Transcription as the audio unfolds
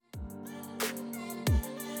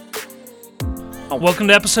Welcome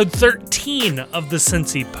to episode 13 of the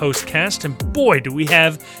Cincy PostCast, and boy, do we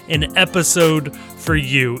have an episode for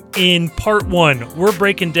you. In part 1, we're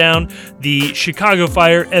breaking down the Chicago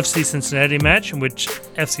Fire FC Cincinnati match, in which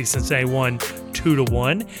FC Cincinnati won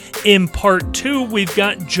 2-1. In part 2, we've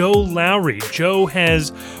got Joe Lowery. Joe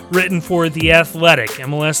has written for The Athletic,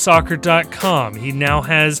 MLSsoccer.com. He now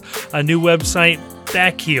has a new website,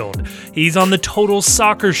 Backheeled. He's on the Total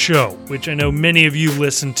Soccer Show, which I know many of you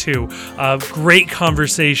listen to. Great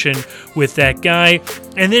conversation with that guy.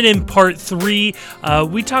 And then in part 3,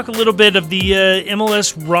 we talk a little bit of the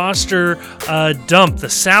MLS roster dump, the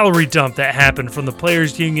salary dump that happened from the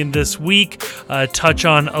Players Union this week. Touch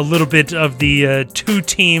on a little bit of the two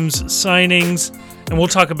teams' signings. And we'll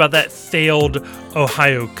talk about that failed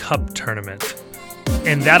Ohio Cup tournament.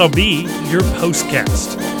 And that'll be your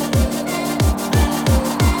postcast.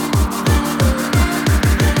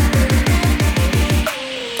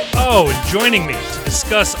 Oh, and joining me to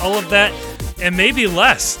discuss all of that and maybe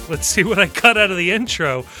less, let's see what I cut out of the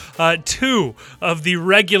intro, two of the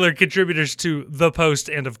regular contributors to The Post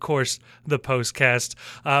and, of course, The Postcast.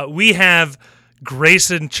 We have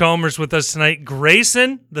Grayson Chalmers with us tonight.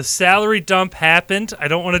 Grayson, the salary dump happened. I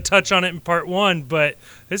don't want to touch on it in part 1, but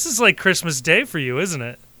this is like Christmas Day for you, isn't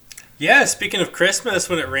it? Yeah, speaking of Christmas,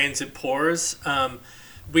 when it rains, it pours.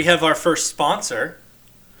 We have our first sponsor.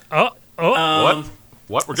 What?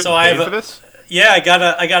 We're getting paid for this? Yeah, I got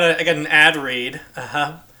an ad read.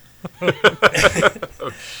 Oh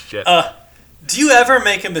shit. Do you ever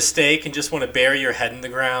make a mistake and just want to bury your head in the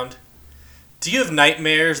ground? Do you have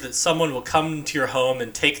nightmares that someone will come into your home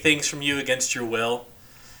and take things from you against your will?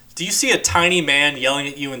 Do you see a tiny man yelling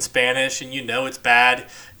at you in Spanish and you know it's bad,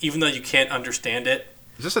 even though you can't understand it?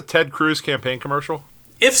 Is this a Ted Cruz campaign commercial?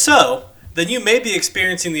 If so, then you may be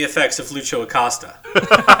experiencing the effects of Lucho Acosta.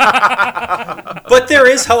 But there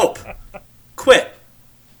is hope. Quit.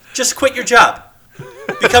 Just quit your job.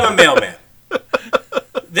 Become a mailman.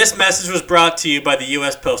 This message was brought to you by the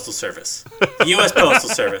U.S. Postal Service. The U.S. Postal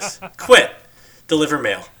Service. Quit. Deliver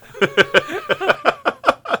mail.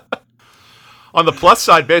 On the plus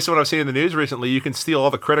side, based on what I've seen in the news recently, you can steal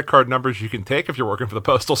all the credit card numbers you can take if you're working for the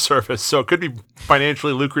Postal Service, so it could be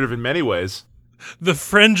financially lucrative in many ways. The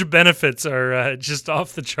fringe benefits are just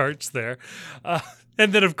off the charts there.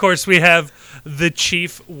 And then, of course, we have the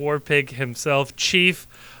Chief War Pig himself. Chief,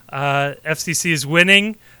 FCC is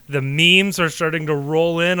winning. The memes are starting to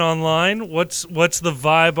roll in online. What's the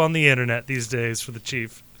vibe on the internet these days for the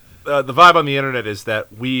Chief? The vibe on the internet is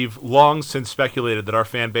that we've long since speculated that our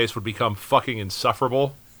fan base would become fucking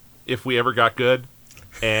insufferable if we ever got good.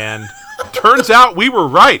 And turns out we were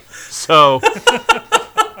right. So...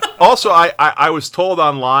 Also, I was told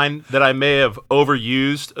online that I may have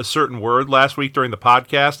overused a certain word last week during the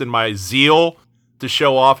podcast in my zeal to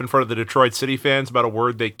show off in front of the Detroit City fans about a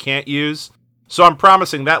word they can't use. So I'm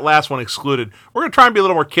promising that last one excluded. We're going to try and be a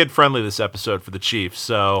little more kid-friendly this episode for the Chiefs,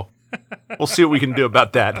 so we'll see what we can do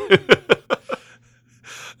about that.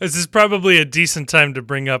 This is probably a decent time to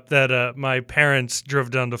bring up that my parents drove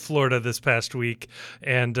down to Florida this past week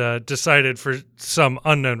and decided for some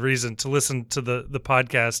unknown reason to listen to the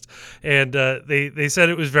podcast. And they said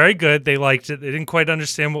it was very good. They liked it. They didn't quite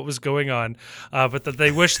understand what was going on, but that they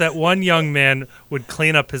wish that one young man would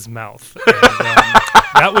clean up his mouth. And,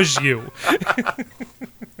 that was you.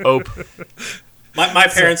 Ope. My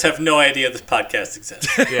parents have no idea this podcast exists.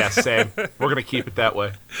 Yeah, same. We're going to keep it that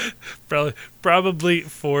way. Probably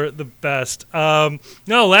for the best.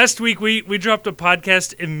 No, last week we dropped a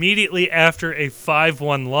podcast immediately after a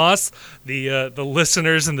 5-1 loss. The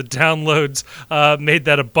listeners and the downloads made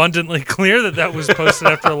that abundantly clear that was posted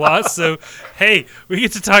after a loss. So, hey, we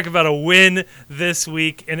get to talk about a win this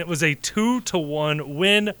week, and it was a 2-1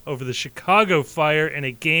 win over the Chicago Fire in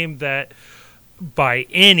a game that, by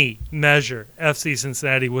any measure, FC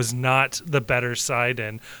Cincinnati was not the better side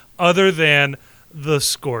in, other than the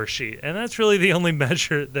score sheet. And that's really the only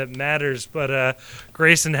measure that matters. But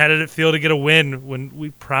Grayson, how did it feel to get a win when we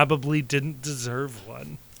probably didn't deserve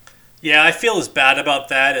one? Yeah, I feel as bad about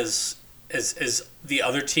that as the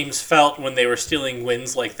other teams felt when they were stealing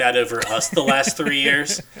wins like that over us the last 3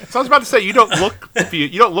 years. So I was about to say, you don't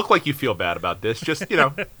look like you feel bad about this. Just,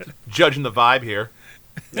 judging the vibe here.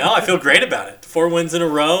 No, I feel great about it. 4 wins in a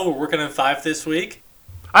row. We're working on 5 this week.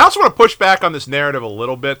 I also want to push back on this narrative a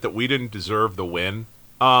little bit that we didn't deserve the win.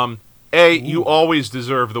 You always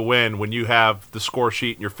deserve the win when you have the score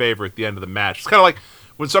sheet in your favor at the end of the match. It's kind of like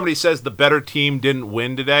when somebody says the better team didn't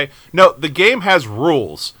win today. No, the game has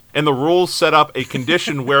rules, and the rules set up a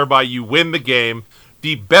condition whereby you win the game.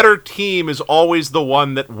 The better team is always the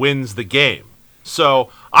one that wins the game. So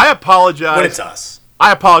I apologize. When it's us.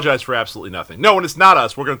 I apologize for absolutely nothing. No, when it's not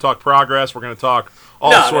us, we're going to talk progress. We're going to talk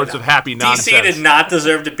all sorts of happy nonsense. DC did not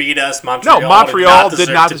deserve to beat us. Montreal did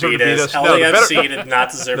not deserve to beat us. LAFC did not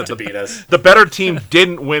deserve to beat us. The better team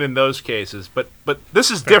didn't win in those cases. But this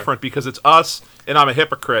is different because it's us, and I'm a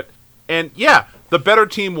hypocrite. And, yeah, the better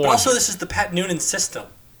team won. But also, this is the Pat Noonan system.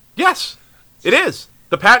 Yes, it is.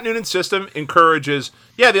 The Pat Noonan system encourages,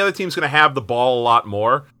 the other team's going to have the ball a lot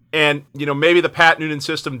more. And, maybe the Pat Noonan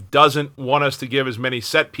system doesn't want us to give as many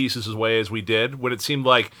set pieces away as we did when it seemed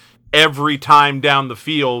like every time down the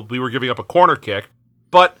field we were giving up a corner kick.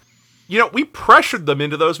 But, we pressured them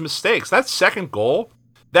into those mistakes. That second goal,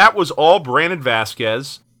 that was all Brandon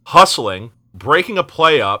Vasquez hustling, breaking a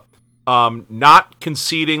play up, not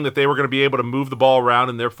conceding that they were going to be able to move the ball around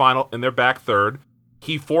in their back third.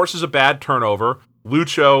 He forces a bad turnover.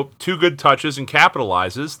 Lucho, 2 good touches and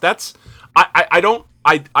capitalizes.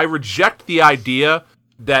 I reject the idea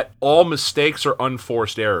that all mistakes are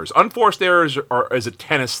unforced errors. Unforced errors is a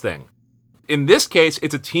tennis thing. In this case,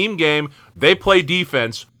 it's a team game. They play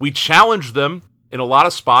defense. We challenged them in a lot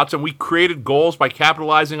of spots, and we created goals by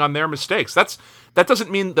capitalizing on their mistakes. That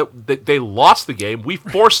doesn't mean that they lost the game. We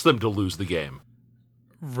forced them to lose the game.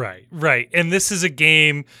 Right. And this is a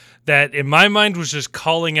game that, in my mind, was just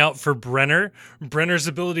calling out for Brenner's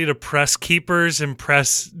ability to press keepers and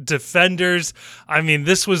press defenders. I mean,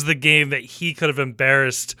 this was the game that he could have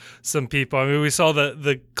embarrassed some people. I mean, we saw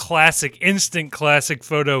the instant classic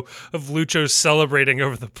photo of Lucho celebrating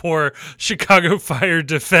over the poor Chicago Fire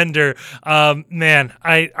defender. Man,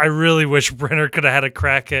 I really wish Brenner could have had a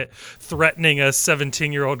crack at threatening a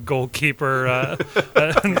 17-year-old goalkeeper,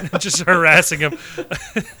 just harassing him.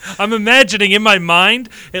 I'm imagining in my mind,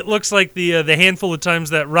 it looks like the handful of times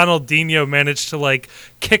that Ronaldinho managed to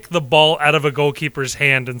kick the ball out of a goalkeeper's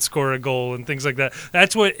hand and score a goal and things like that.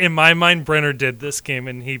 That's what in my mind Brenner did this game,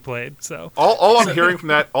 and he played. So all I'm hearing from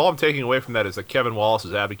that, all I'm taking away from that is that Kevin Wallace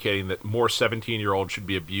is advocating that more 17-year-olds should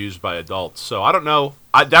be abused by adults. So I don't know.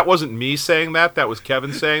 That wasn't me saying that. That was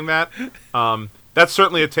Kevin saying that. That's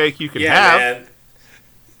certainly a take you can have. Man.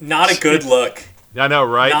 Not a good look. I know,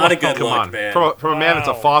 right? Not a good come look, on. man. From a man that's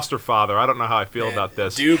a foster father, I don't know how I feel about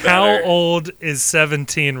this. Do better. How old is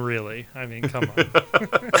 17 really? I mean, come on.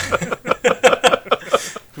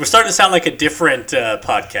 We're starting to sound like a different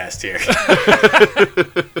podcast here.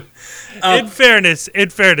 In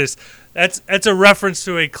fairness, that's a reference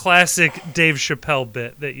to a classic Dave Chappelle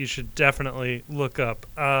bit that you should definitely look up.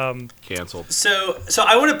 Canceled. So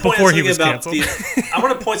I want to point Before he something was about canceled. I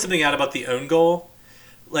want to point something out about the own goal.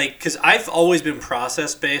 Because I've always been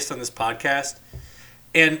process-based on this podcast.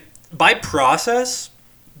 And by process,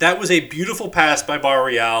 that was a beautiful pass by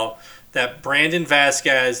Barreal that Brandon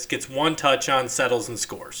Vasquez gets one touch on, settles, and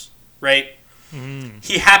scores. Right? Mm.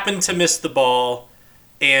 He happened to miss the ball,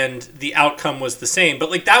 and the outcome was the same.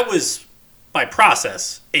 But, that was, by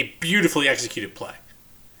process, a beautifully executed play.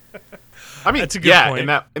 I mean, that's a good point.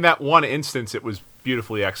 in that one instance, it was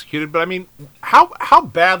beautifully executed. But, I mean, how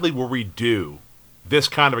badly were we due this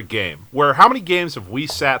kind of a game? Where how many games have we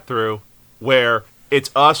sat through where it's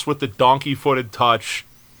us with the donkey-footed touch,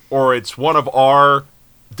 or it's one of our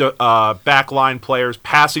backline players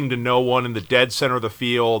passing to no one in the dead center of the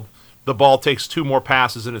field, the ball takes 2 more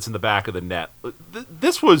passes and it's in the back of the net.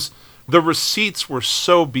 The receipts were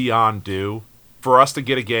so beyond due for us to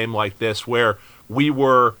get a game like this where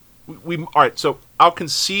all right, so I'll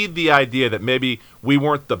concede the idea that maybe we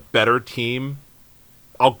weren't the better team.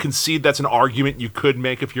 I'll concede that's an argument you could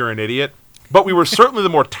make if you're an idiot. But we were certainly the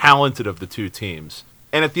more talented of the two teams.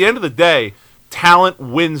 And at the end of the day, talent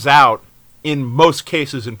wins out in most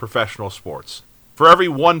cases in professional sports. For every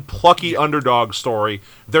one plucky underdog story,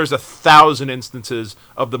 there's 1,000 instances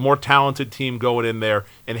of the more talented team going in there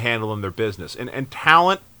and handling their business. And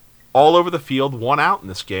talent all over the field won out in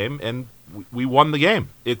this game, and we won the game.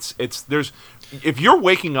 If you're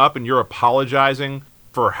waking up and you're apologizing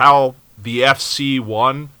for how the FC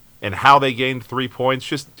won and how they gained 3 points,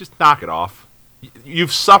 just knock it off.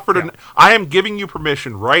 You've suffered. Yeah. I am giving you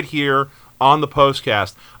permission right here on the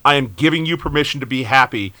PostCast. I am giving you permission to be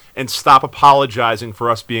happy and stop apologizing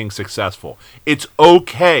for us being successful. It's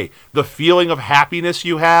okay. The feeling of happiness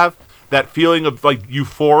you have, that feeling of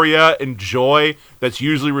euphoria and joy that's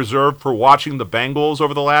usually reserved for watching the Bengals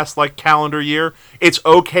over the last calendar year, it's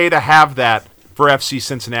okay to have that for FC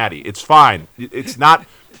Cincinnati. It's fine. It's not.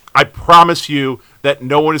 I promise you that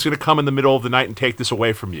no one is going to come in the middle of the night and take this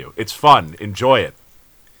away from you. It's fun. Enjoy it.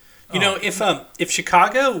 If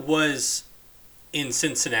Chicago was in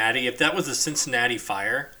Cincinnati, if that was the Cincinnati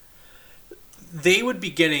Fire, they would be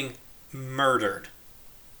getting murdered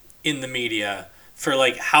in the media for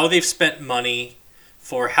how they've spent money,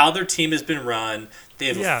 for how their team has been run. They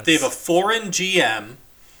have Yes. they have a foreign GM.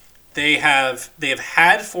 They have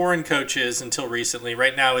had foreign coaches until recently.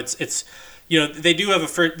 Right now, it's they do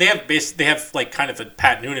have they have like kind of a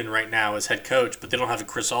Pat Noonan right now as head coach, but they don't have a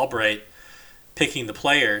Chris Albright picking the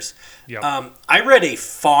players. Yep. I read a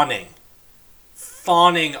fawning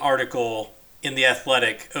article in The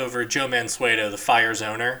Athletic over Joe Mansueto, the Fire's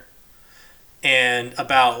owner, and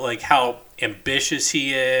about like how ambitious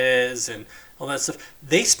he is and all that stuff.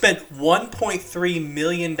 They spent $1.3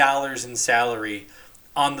 million in salary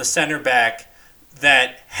on the center back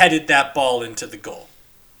that headed that ball into the goal.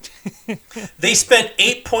 They spent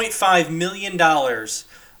 $8.5 million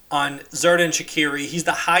on Xherdan Shaqiri. He's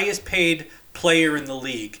the highest paid player in the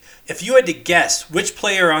league. If you had to guess which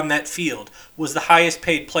player on that field was the highest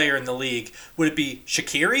paid player in the league, would it be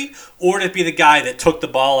Shaqiri or would it be the guy that took the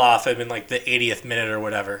ball off him in like the 80th minute or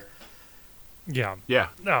whatever? Yeah. Yeah.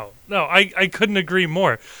 No, I couldn't agree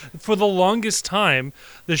more. For the longest time,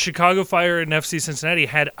 the Chicago Fire and FC Cincinnati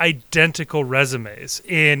had identical resumes.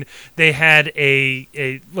 And they had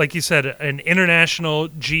a like you said, an international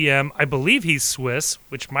GM. I believe he's Swiss,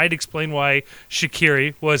 which might explain why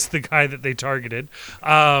Shaqiri was the guy that they targeted.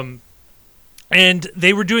 And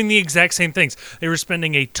they were doing the exact same things. They were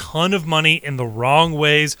spending a ton of money in the wrong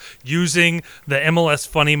ways, using the MLS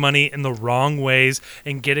funny money in the wrong ways,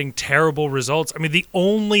 and getting terrible results. I mean, the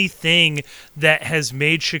only thing that has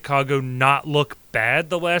made Chicago not look bad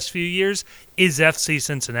the last few years is FC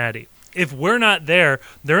Cincinnati. If we're not there,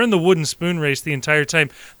 they're in the wooden spoon race the entire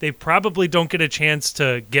time. They probably don't get a chance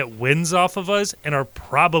to get wins off of us and are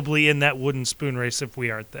probably in that wooden spoon race if we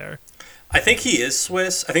aren't there. I think he is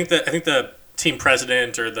Swiss. I think the team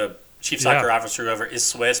president or the chief soccer officer, whoever, is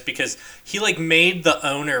Swiss because he like made the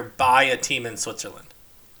owner buy a team in Switzerland.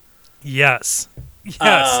 Yes,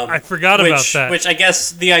 I forgot about that. Which I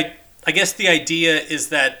guess the idea is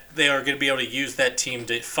that they are going to be able to use that team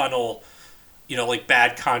to funnel, like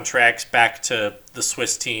bad contracts back to the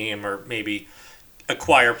Swiss team, or maybe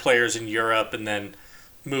acquire players in Europe and then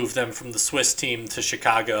move them from the Swiss team to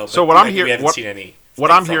Chicago. So what I'm hearing, we haven't seen any.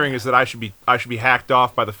 What I'm hearing is that I should be hacked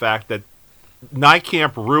off by the fact that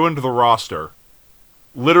Nijkamp ruined the roster,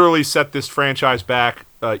 literally set this franchise back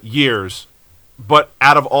years, but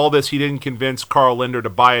out of all this, he didn't convince Carl Linder to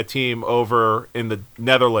buy a team over in the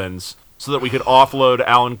Netherlands so that we could offload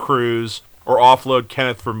Alan Cruz or offload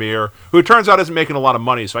Kenneth Vermeer, who it turns out isn't making a lot of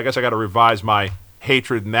money, so I guess I got to revise my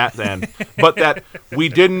hatred in that then. But that we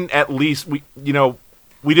didn't at least, we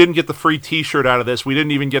didn't get the free T-shirt out of this. We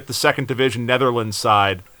didn't even get the second division Netherlands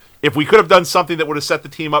side. If we could have done something that would have set the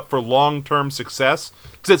team up for long-term success,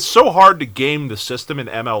 because it's so hard to game the system in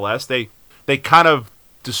MLS, they kind of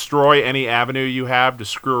destroy any avenue you have to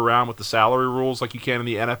screw around with the salary rules like you can in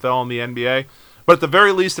the NFL and the NBA. But at the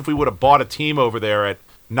very least, if we would have bought a team over there at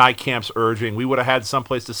Nijkamp's urging, we would have had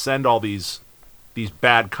someplace to send all these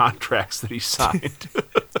bad contracts that he signed.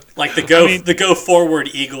 Like the Go Forward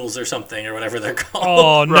Eagles or something, or whatever they're called.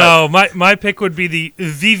 Oh, no. My pick would be the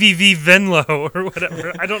VVV Venlo or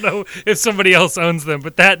whatever. I don't know if somebody else owns them,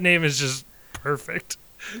 but that name is just perfect.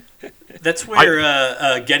 That's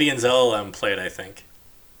where Gideon Zelalem played, I think.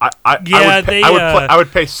 I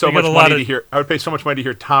would pay so much money to hear. I would pay so much money to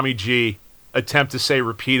hear Tommy G attempt to say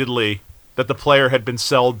repeatedly that the player had been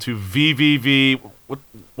sold to VVV.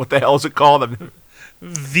 What the hell is it called?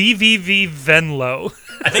 VVV Venlo.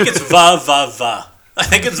 I think it's Va. I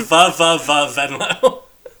think it's Va Venlo.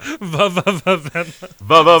 Va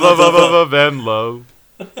Venlo.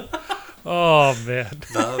 Oh, man.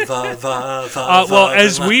 Well,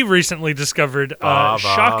 as we recently discovered,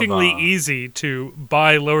 shockingly easy to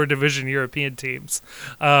buy lower division European teams.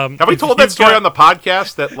 Have we told that story on the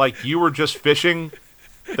podcast that like you were just fishing,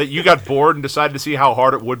 that you got bored and decided to see how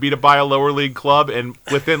hard it would be to buy a lower league club, and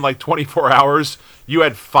within like 24 hours, you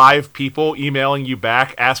had 5 people emailing you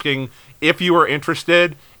back asking if you were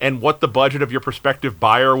interested and what the budget of your prospective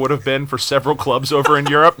buyer would have been for several clubs over in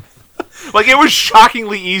Europe? Like, it was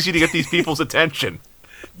shockingly easy to get these people's attention.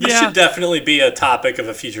 This should definitely be a topic of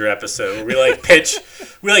a future episode. We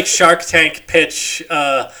like Shark Tank pitch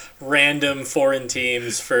random foreign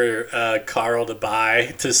teams for Carl to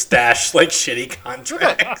buy to stash like shitty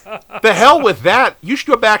contracts. The hell with that. You should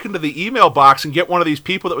go back into the email box and get one of these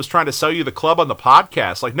people that was trying to sell you the club on the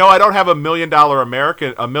podcast. Like, no, I don't have a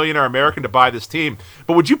millionaire American to buy this team,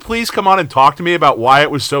 but would you please come on and talk to me about why it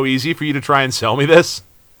was so easy for you to try and sell me this?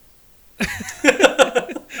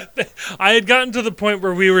 I had gotten to the point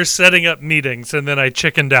where we were setting up meetings, and then I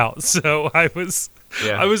chickened out. So I was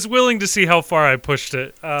willing to see how far I pushed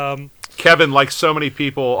it. Kevin, like so many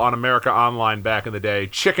people on America Online back in the day,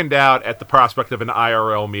 chickened out at the prospect of an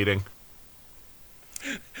IRL meeting.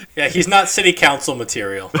 Yeah, he's not city council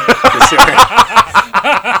material. For sure.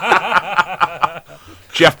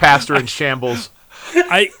 Jeff Pastor in shambles.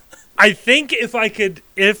 I think if I could,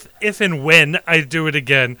 if and when I do it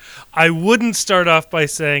again, I wouldn't start off by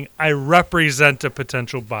saying I represent a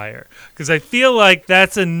potential buyer, because I feel like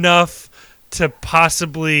that's enough to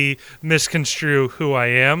possibly misconstrue who I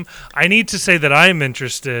am. I need to say that I am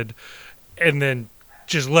interested, and then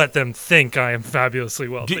just let them think I am fabulously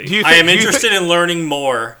wealthy. I am interested in learning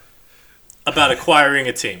more about acquiring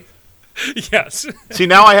a team. Yes. See,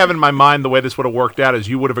 now I have in my mind the way this would have worked out is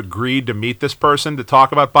you would have agreed to meet this person to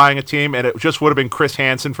talk about buying a team, and it just would have been Chris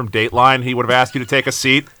Hansen from Dateline. He would have asked you to take a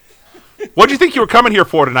seat. What do you think you were coming here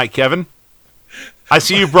for tonight, Kevin? I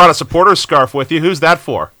see you brought a supporter's scarf with you. Who's that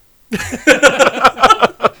for?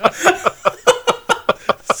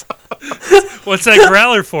 What's that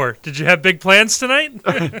growler for? Did you have big plans tonight?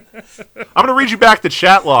 I'm going to read you back the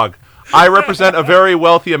chat log. I represent a very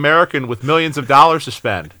wealthy American with millions of dollars to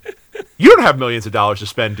spend. You don't have millions of dollars to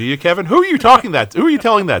spend, do you, Kevin? Who are you talking that to? Who are you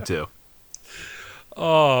telling that to?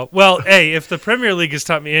 Oh, well, hey, if the Premier League has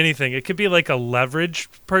taught me anything, it could be like a leverage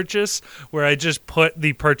purchase where I just put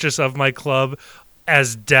the purchase of my club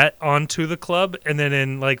as debt onto the club, and then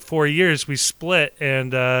in like 4 years we split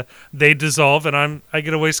and they dissolve, and I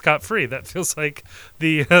get away scot-free. That feels like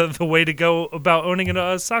the way to go about owning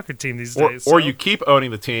a soccer team these days. Or you keep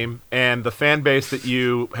owning the team, and the fan base that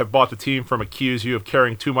you have bought the team from accuse you of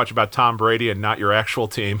caring too much about Tom Brady and not your actual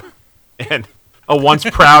team, and a once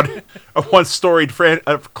proud, a once storied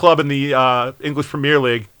club in the English Premier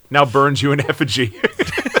League now burns you in effigy.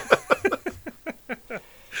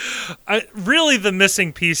 Really, the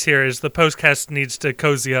missing piece here is the PostCast needs to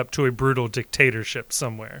cozy up to a brutal dictatorship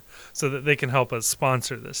somewhere so that they can help us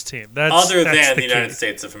sponsor this team. That's than the key. United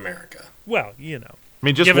States of America. Well, you know. I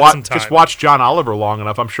mean, just watch John Oliver long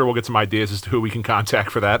enough. I'm sure we'll get some ideas as to who we can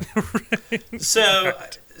contact for that.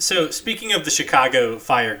 So speaking of the Chicago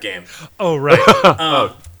Fire game. Oh, right.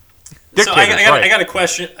 So I got a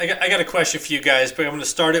question. I got a question for you guys, but I'm going to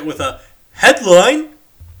start it with a headline.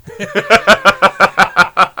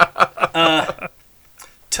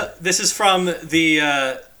 This is from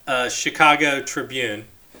the Chicago Tribune.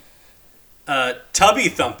 Tubby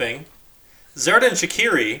thumping. Xherdan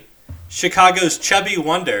Shaqiri, Chicago's chubby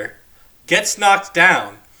wonder, gets knocked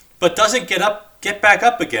down, but doesn't get back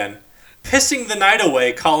up again, pissing the night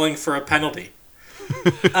away, calling for a penalty.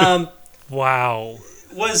 Wow.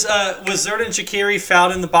 Was Xherdan Shaqiri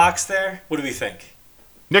fouled in the box there? What do we think?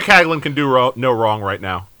 Nick Hagglund can do no wrong right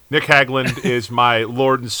now. Nick Hagglund is my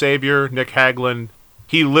Lord and Savior. Nick Hagglund,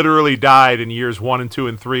 he literally died in years 1 and 2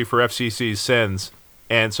 and 3 for FCC's sins.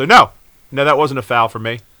 And so, no, that wasn't a foul for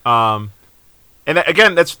me. And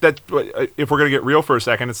again, that's if we're going to get real for a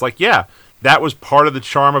second, it's like, yeah, that was part of the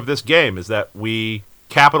charm of this game, is that we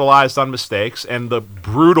capitalized on mistakes, and the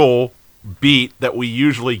brutal beat that we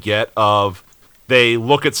usually get of they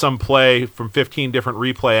look at some play from 15 different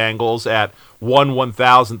replay angles at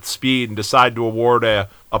 1/1000th speed and decide to award a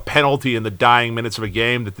penalty in the dying minutes of a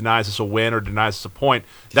game that denies us a win or denies us a point.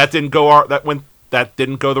 That didn't go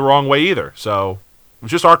the wrong way either. So it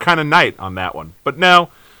was just our kind of night on that one. But no,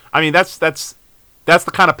 I mean that's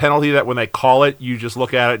the kind of penalty that when they call it, you just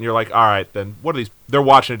look at it and you're like, all right, then what are these? They're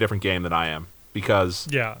watching a different game than I am, because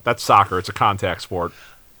that's soccer. It's a contact sport.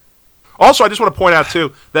 Also, I just want to point out,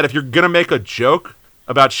 too, that if you're going to make a joke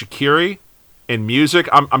about Shaqiri in music,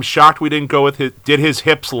 I'm shocked we didn't go with did his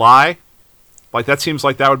hips lie? Like, that seems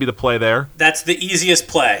like that would be the play there. That's the easiest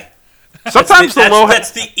play. Sometimes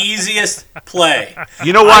that's the easiest play.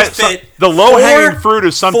 You know what? The low-hanging fruit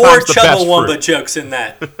is sometimes the best fruit. 4 Chumbawamba jokes in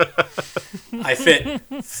that. I fit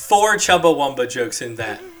 4 Chumbawamba jokes in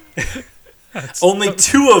that. Only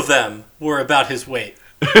 2 of them were about his weight.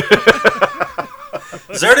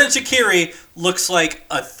 Xherdan Shaqiri looks like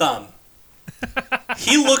a thumb.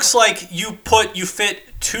 He looks like you fit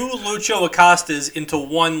 2 Lucho Acostas into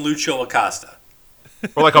 1 Lucho Acosta.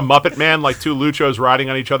 Or like a Muppet Man, like 2 Luchos riding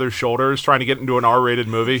on each other's shoulders trying to get into an R-rated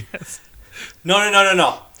movie.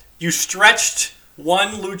 No. You stretched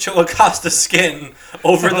 1 Lucho Acosta skin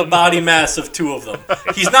over the body mass of 2 of them.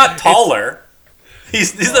 He's not taller.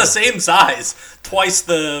 He's the same size, twice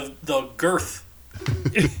the girth.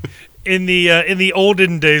 In the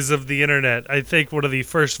olden days of the internet, I think one of the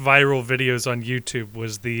first viral videos on YouTube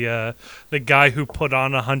was the guy who put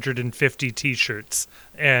on 150 T-shirts,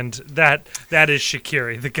 and that is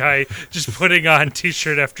Shaqiri, the guy just putting on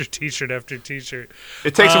T-shirt after T-shirt after T-shirt.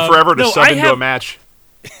 It takes him forever to sub into a match.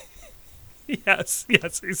 Yes,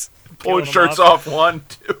 he's pulling shirts off 1,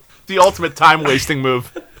 2. The ultimate time wasting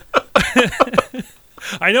move.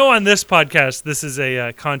 I know on this podcast this is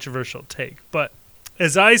a controversial take, but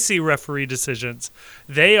as I see referee decisions,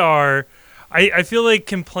 they are. I feel like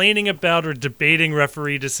complaining about or debating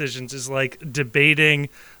referee decisions is like debating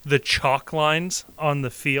the chalk lines on the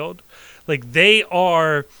field. Like they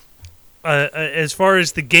are, as far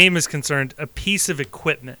as the game is concerned, a piece of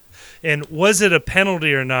equipment. And was it a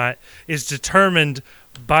penalty or not is determined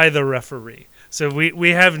by the referee. So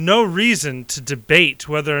we have no reason to debate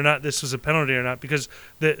whether or not this was a penalty or not because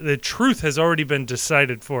the truth has already been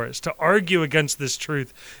decided for us. To argue against this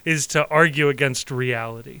truth is to argue against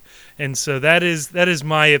reality. And so that is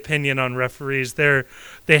my opinion on referees.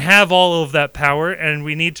 They have all of that power, and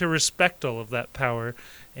we need to respect all of that power.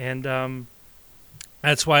 And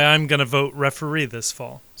that's why I'm going to vote referee this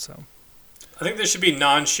fall. So I think there should be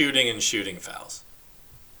non-shooting and shooting fouls.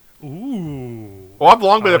 Ooh. Well, I've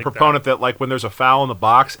long been a proponent that, like, when there's a foul in the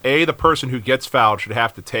box, A, the person who gets fouled should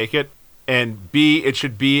have to take it, and B, it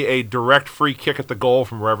should be a direct free kick at the goal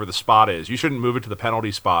from wherever the spot is. You shouldn't move it to the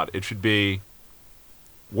penalty spot. It should be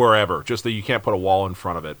wherever, just that you can't put a wall in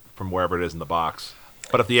front of it from wherever it is in the box.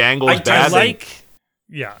 But if the angle is bad,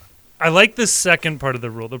 I like the second part of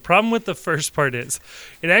the rule. The problem with the first part is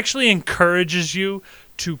it actually encourages you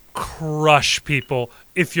to crush people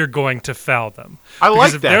if you're going to foul them. I like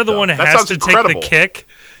because if that, they're the though. one who That has sounds to incredible. take the kick,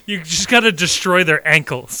 you just got to destroy their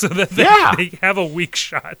ankle so that they have a weak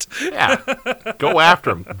shot. Yeah, go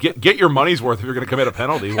after them. Get your money's worth if you're going to commit a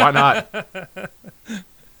penalty. Why not?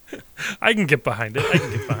 I can get behind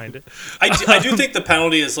it. I do think the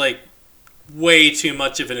penalty is like way too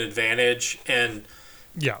much of an advantage, and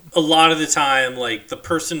a lot of the time, like the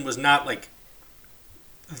person was not like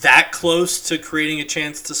that close to creating a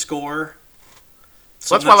chance to score.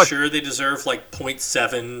 So I'm not sure they deserve like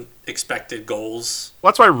 0.7 expected goals.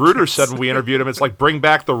 Well, that's why Reuter said when we interviewed him, it's like bring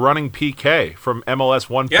back the running PK from MLS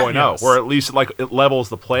 1.0, where at least it levels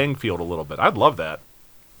the playing field a little bit. I'd love that.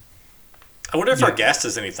 I wonder if our guest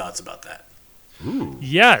has any thoughts about that. Ooh.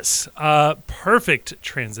 Yes. Perfect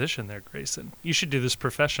transition there, Grayson. You should do this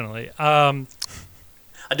professionally. I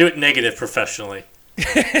do it negative professionally.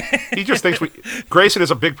 He just thinks Grayson is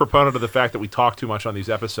a big proponent of the fact that we talk too much on these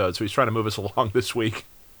episodes, so he's trying to move us along this week.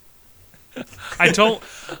 I don't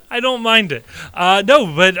mind it. No,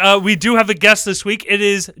 but we do have a guest this week. It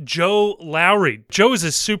is Joe Lowery. Joe is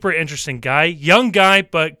a super interesting guy, young guy,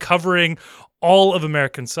 but covering all of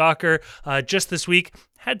American soccer. Just this week,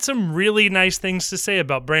 had some really nice things to say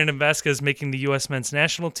about Brandon Vasquez making the U.S. men's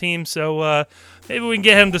national team, so maybe we can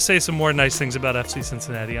get him to say some more nice things about FC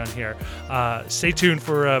Cincinnati on here. Stay tuned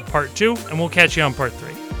for part 2, and we'll catch you on part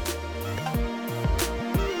 3.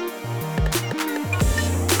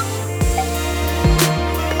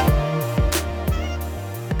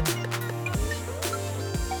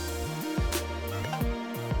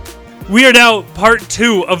 We are now part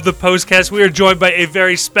 2 of the PostCast. We are joined by a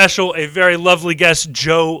very special, a very lovely guest,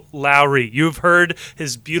 Joe Lowery. You've heard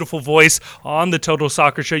his beautiful voice on the Total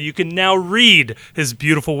Soccer Show. You can now read his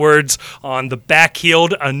beautiful words on The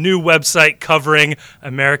Backheeled, a new website covering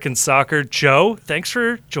American soccer. Joe, thanks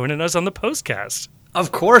for joining us on the PostCast.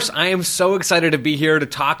 Of course, I am so excited to be here to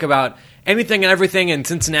talk about anything and everything in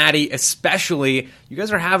Cincinnati, especially. You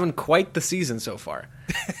guys are having quite the season so far.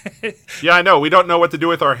 Yeah, I know. We don't know what to do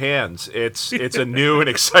with our hands. It's a new and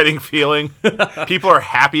exciting feeling. People are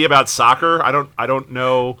happy about soccer. I don't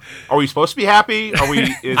know. Are we supposed to be happy? Are we?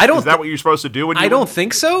 Is that what you're supposed to do? When I don't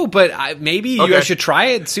think so, but maybe you guys should try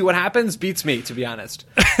it and see what happens. Beats me, to be honest.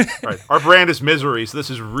 Right. Our brand is misery, so this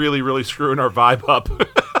is really, really screwing our vibe up.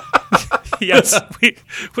 Yes,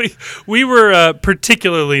 we were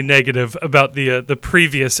particularly negative about the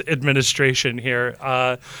previous administration here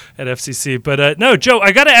at FCC. But no, Joe,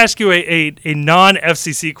 I got to ask you a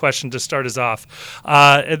non-FCC question to start us off.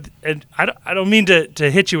 And I don't mean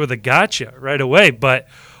to hit you with a gotcha right away, but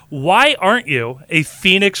why aren't you a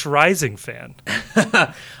Phoenix Rising fan?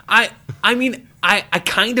 I mean, I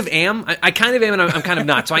kind of am. I kind of am, and I'm kind of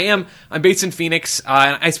not. So I'm based in Phoenix,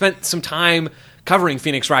 and I spent some time covering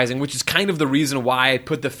Phoenix Rising, which is kind of the reason why I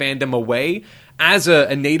put the fandom away. As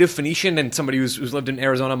a native Phoenician and somebody who's lived in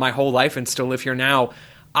Arizona my whole life and still live here now,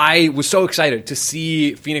 I was so excited to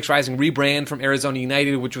see Phoenix Rising rebrand from Arizona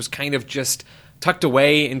United, which was kind of just tucked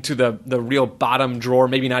away into the real bottom drawer,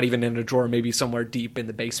 maybe not even in a drawer, maybe somewhere deep in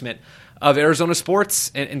the basement of Arizona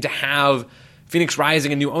sports, and to have Phoenix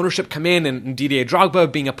Rising and new ownership come in, and Didier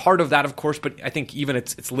Drogba being a part of that, of course, but I think even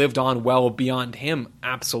it's lived on well beyond him,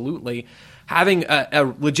 absolutely. Having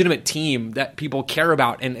a legitimate team that people care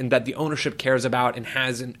about and that the ownership cares about and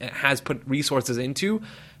has put resources into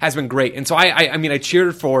has been great. And so I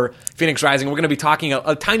cheered for Phoenix Rising. We're going to be talking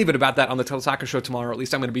a tiny bit about that on the Total Soccer Show tomorrow, or at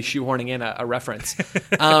least I'm going to be shoehorning in a reference.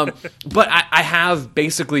 But I have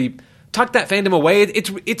basically tucked that fandom away.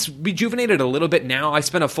 It's rejuvenated a little bit now. I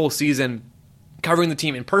spent a full season covering the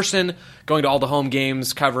team in person, going to all the home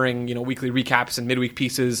games, covering weekly recaps and midweek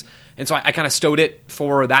pieces, and so I kind of stowed it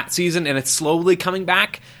for that season, and it's slowly coming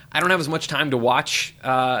back. I don't have as much time to watch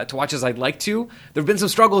as I'd like to. There have been some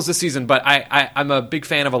struggles this season, but I'm a big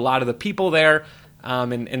fan of a lot of the people there,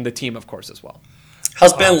 and the team, of course, as well.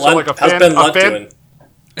 How's Ben Lunt? How's Ben Lunt doing?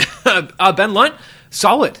 Ben Lunt,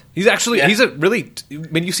 solid. He's actually he's a really,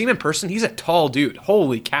 when you see him in person, he's a tall dude.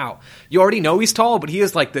 Holy cow! You already know he's tall, but he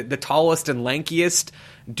is like the tallest and lankiest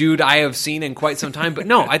dude I have seen in quite some time. But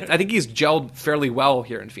no, I think he's gelled fairly well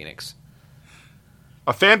here in Phoenix.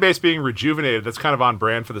 A fan base being rejuvenated, that's kind of on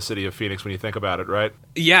brand for the city of Phoenix when you think about it, right?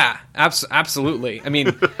 Yeah, absolutely. I mean,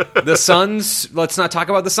 the Suns, let's not talk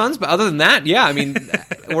about the Suns, but other than that, yeah, I mean,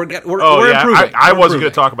 we're improving. I wasn't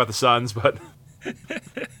going to talk about the Suns, but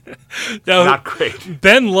No, not great.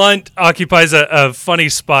 Ben Lunt occupies a funny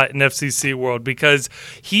spot in FCC world because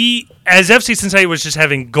he, as FC Cincinnati was just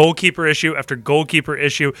having goalkeeper issue after goalkeeper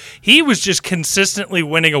issue, he was just consistently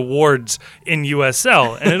winning awards in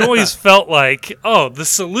USL. And it always felt like, oh, the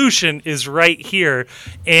solution is right here.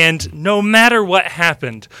 And no matter what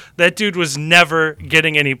happened, that dude was never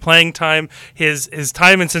getting any playing time. His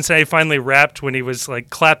time in Cincinnati finally wrapped when he was like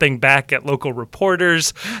clapping back at local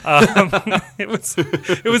reporters. It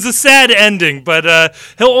was a sad ending, but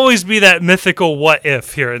he'll always be that mythical what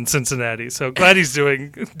if here in Cincinnati. So glad he's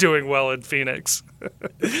doing well in Phoenix.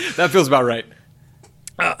 That feels about right.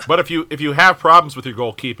 But if you have problems with your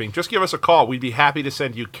goalkeeping, just give us a call. We'd be happy to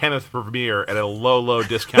send you Kenneth Vermeer at a low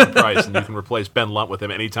discount price, and you can replace Ben Lunt with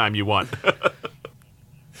him anytime you want.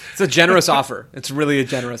 It's a generous offer. It's really a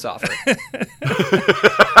generous offer.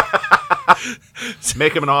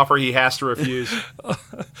 Make him an offer he has to refuse.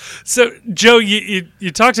 So, Joe,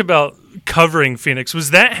 you talked about covering Phoenix.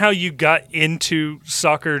 Was that how you got into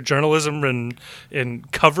soccer journalism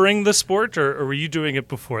and covering the sport, or were you doing it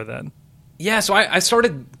before then? Yeah, so I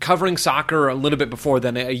started covering soccer a little bit before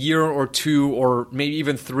then, a year or two or maybe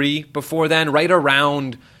even three before then, right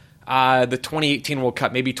around the 2018 World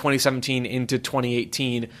Cup, maybe 2017 into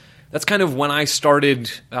 2018. That's kind of when I started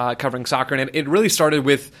covering soccer, and it really started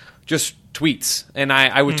with just tweets. And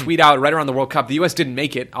I would tweet out right around the World Cup. The U.S. didn't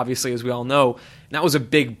make it, obviously, as we all know. And that was a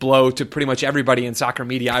big blow to pretty much everybody in soccer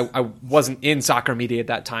media. I wasn't in soccer media at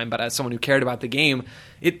that time, but as someone who cared about the game,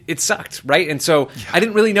 it sucked, right? And so I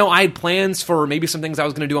didn't really know. I had plans for maybe some things I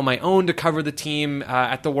was going to do on my own to cover the team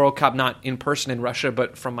at the World Cup, not in person in Russia,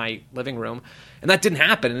 but from my living room. And that didn't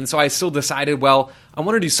happen. And so I still decided, well, I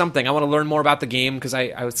want to do something. I want to learn more about the game because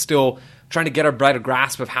I was still trying to get a better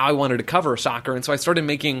grasp of how I wanted to cover soccer. And so I started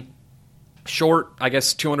making short, I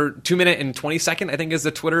guess 2 minute and 20 second, I think is the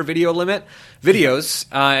Twitter video limit, videos,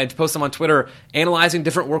 and to post them on Twitter analyzing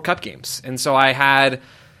different World Cup games. And so I had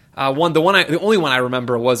the only one I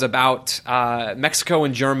remember was about Mexico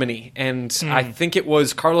and Germany, and I think it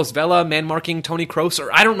was Carlos Vela man-marking Toni Kroos,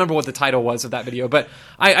 or I don't remember what the title was of that video, but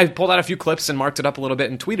I pulled out a few clips and marked it up a little bit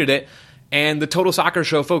and tweeted it, and the Total Soccer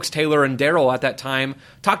Show folks, Taylor and Daryl at that time,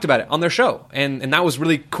 talked about it on their show, and that was a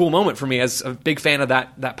really cool moment for me as a big fan of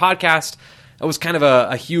that podcast. It was kind of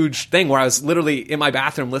a huge thing where I was literally in my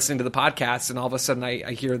bathroom listening to the podcast, and all of a sudden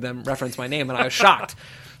I hear them reference my name, and I was shocked.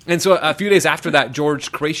 And so a few days after that,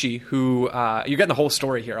 George Qureshi, who you're getting the whole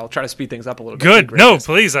story here. I'll try to speed things up a little bit. Good. No,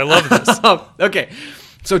 please. I love this. Okay.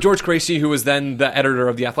 So George Qureshi, who was then the editor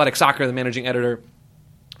of The Athletic Soccer, the managing editor,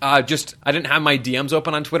 I didn't have my DMs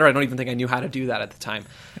open on Twitter. I don't even think I knew how to do that at the time.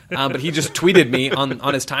 But he just tweeted me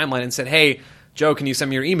on his timeline and said, "Hey, Joe, can you send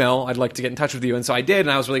me your email? I'd like to get in touch with you." And so I did, and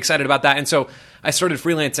I was really excited about that. And so I started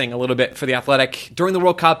freelancing a little bit for The Athletic during the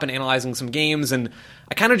World Cup and analyzing some games, and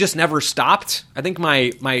I kind of just never stopped. I think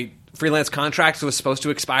my freelance contract was supposed to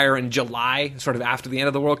expire in July, sort of after the end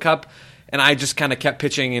of the World Cup, and I just kind of kept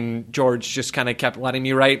pitching, and George just kind of kept letting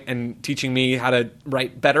me write and teaching me how to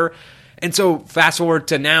write better. And so fast forward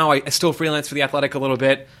to now, I still freelance for The Athletic a little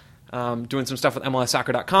bit, doing some stuff with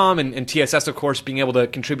MLSsoccer.com, and TSS, of course, being able to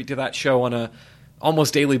contribute to that show on a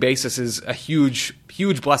almost daily basis is a huge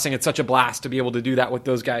blessing. It's such a blast to be able to do that with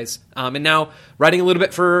those guys. And now writing a little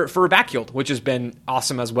bit for Backfield, which has been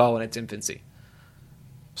awesome as well in its infancy.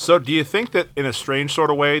 So do you think that in a strange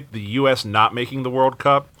sort of way, the U.S. not making the World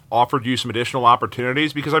Cup offered you some additional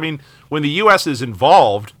opportunities? Because, I mean, when the U.S. is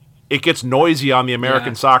involved, it gets noisy on the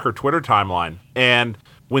American soccer Twitter timeline. And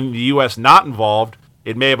when the U.S. not involved,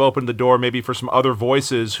 it may have opened the door maybe for some other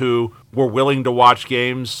voices who were willing to watch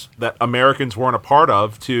games that Americans weren't a part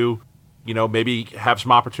of to, maybe have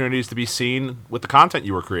some opportunities to be seen with the content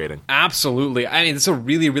you were creating. Absolutely. I mean, that's a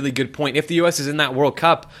really, really good point. If the U.S. is in that World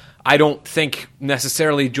Cup, I don't think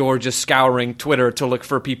necessarily George is scouring Twitter to look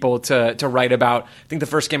for people to write about. I think the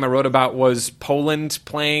first game I wrote about was Poland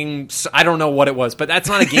playing, I don't know what it was, but that's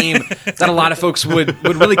not a game that a lot of folks would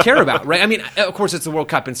really care about, right? I mean, of course it's the World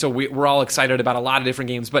Cup, and so we're all excited about a lot of different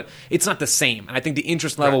games, but it's not the same. And I think the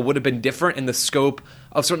interest level would have been different, and the scope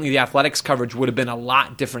of certainly the athletics coverage would have been a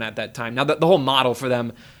lot different at that time. Now, the whole model for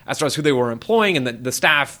them, as far as who they were employing, and the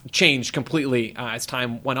staff changed completely as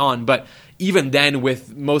time went on, but even then,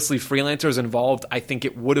 with mostly freelancers involved, I think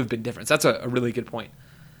it would have been different. So that's a really good point.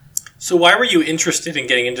 So why were you interested in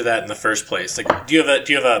getting into that in the first place? Like, do you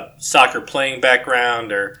have a soccer playing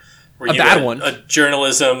background, or were you a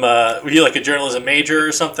journalism? Were you like a journalism major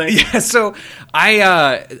or something? Yeah. So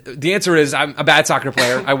the answer is I'm a bad soccer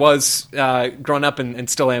player. I was growing up and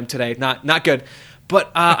still am today. Not good,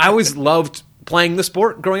 but I always loved playing the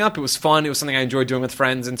sport growing up. It was fun. It was something I enjoyed doing with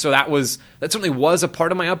friends. And so that certainly was a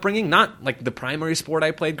part of my upbringing, not like the primary sport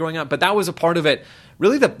I played growing up, but that was a part of it.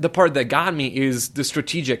 Really the part that got me is the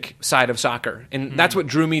strategic side of soccer. And that's what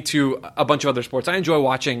drew me to a bunch of other sports. I enjoy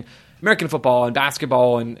watching American football and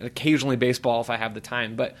basketball and occasionally baseball if I have the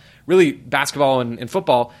time, but really basketball and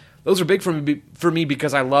football, those are big for me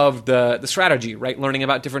because I love the strategy, right? Learning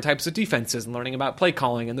about different types of defenses and learning about play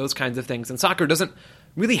calling and those kinds of things. And soccer doesn't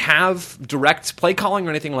really have direct play calling or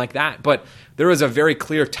anything like that, but there is a very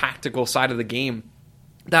clear tactical side of the game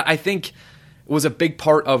that I think was a big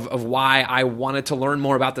part of why I wanted to learn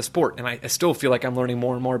more about the sport. And I still feel like I'm learning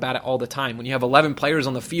more and more about it all the time. When you have 11 players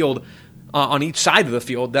on the field, on each side of the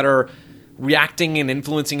field, that are reacting and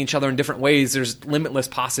influencing each other in different ways, there's limitless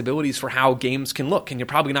possibilities for how games can look. And you're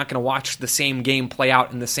probably not going to watch the same game play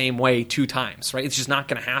out in the same way 2 times, right? It's just not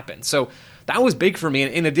going to happen. So that was big for me.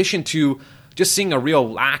 In addition to just seeing a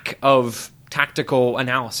real lack of tactical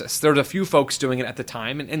analysis. There's a few folks doing it at the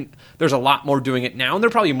time, and there's a lot more doing it now, and there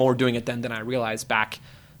are probably more doing it then than I realized back,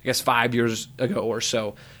 I guess, 5 years ago or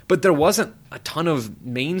so. But there wasn't a ton of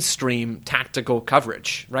mainstream tactical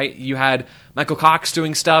coverage, right? You had Michael Cox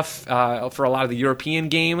doing stuff for a lot of the European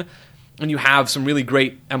game, and you have some really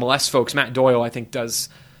great MLS folks. Matt Doyle, I think,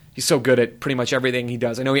 he's so good at pretty much everything he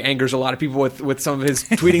does. I know he angers a lot of people with some of his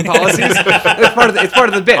tweeting policies. It's part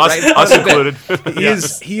of the bit, right? Us included.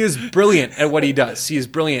 He is brilliant at what he does. He is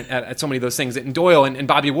brilliant at so many of those things. And Doyle and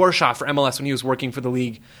Bobby Warshaw for MLS when he was working for the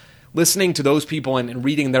league, listening to those people and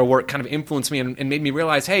reading their work kind of influenced me and made me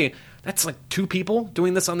realize, hey, that's like 2 people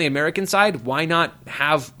doing this on the American side. Why not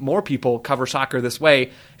have more people cover soccer this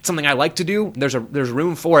way? It's something I like to do. There's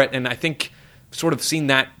room for it, and I think sort of seen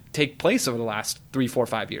that take place over the last 3, 4,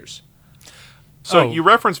 5 years. So you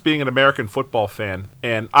referenced being an American football fan,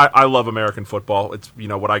 and I love American football. It's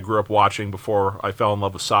what I grew up watching before I fell in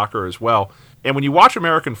love with soccer as well. And when you watch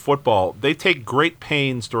American football, they take great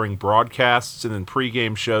pains during broadcasts and in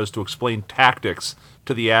pregame shows to explain tactics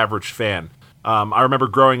to the average fan. I remember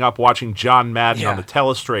growing up watching John Madden on the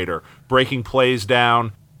telestrator, breaking plays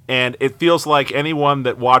down, and it feels like anyone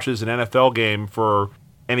that watches an NFL game for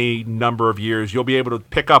any number of years, you'll be able to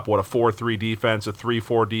pick up what a 4-3 defense, a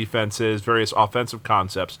 3-4 defense is, various offensive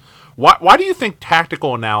concepts. Why do you think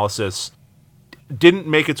tactical analysis didn't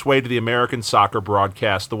make its way to the American soccer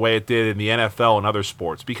broadcast the way it did in the NFL and other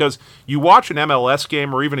sports? Because you watch an MLS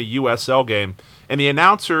game or even a USL game, and the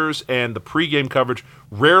announcers and the pregame coverage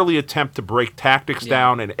rarely attempt to break tactics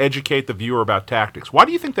down and educate the viewer about tactics. Why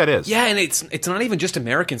do you think that is? Yeah, and it's not even just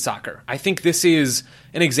American soccer. I think this is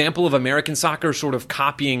an example of American soccer sort of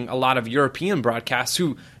copying a lot of European broadcasts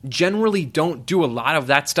who generally don't do a lot of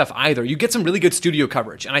that stuff either. You get some really good studio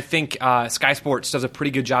coverage, and I think Sky Sports does a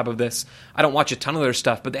pretty good job of this. I don't watch a ton of their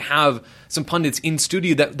stuff, but they have some pundits in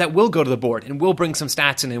studio that will go to the board and will bring some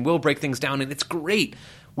stats in and will break things down, and it's great.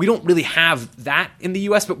 We don't really have that in the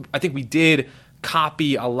U.S., but I think we did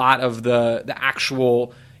copy a lot of the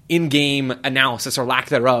actual in-game analysis or lack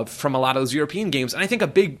thereof from a lot of those European games. And I think a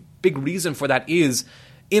big reason for that is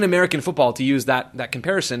in American football, to use that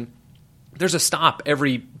comparison, there's a stop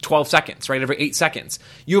every 12 seconds, right? Every 8 seconds.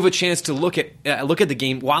 You have a chance to look at the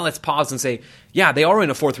game while it's paused and say, yeah, they are in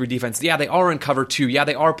a 4-3 defense. Yeah, they are in cover 2. Yeah,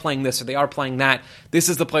 they are playing this or they are playing that. This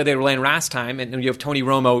is the play they were laying last time. And you have Tony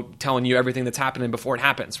Romo telling you everything that's happening before it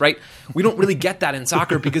happens, right? We don't really get that in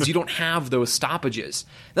soccer because you don't have those stoppages.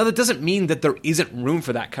 Now, that doesn't mean that there isn't room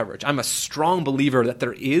for that coverage. I'm a strong believer that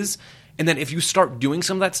there is. And then if you start doing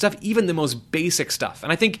some of that stuff, even the most basic stuff,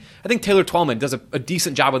 and I think Taylor Twellman does a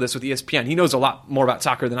decent job of this with ESPN. He knows a lot more about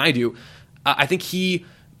soccer than I do. I think he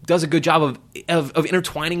does a good job of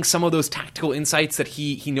intertwining some of those tactical insights that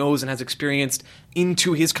he knows and has experienced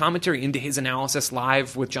into his commentary, into his analysis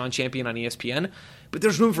live with John Champion on ESPN. But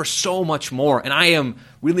there's room for so much more, and I am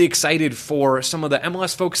really excited for some of the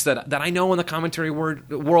MLS folks that I know in the commentary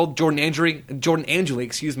world. Jordan Angeli,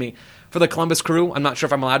 for the Columbus Crew. I'm not sure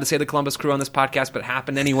if I'm allowed to say the Columbus Crew on this podcast, but it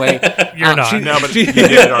happened anyway. You're not. No, but you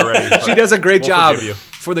did it already. She does a great job forgive you.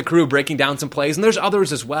 for the Crew, breaking down some plays, and there's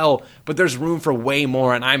others as well, but there's room for way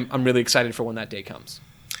more, and I'm really excited for when that day comes.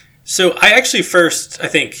 So I actually first, I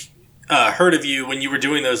think, heard of you when you were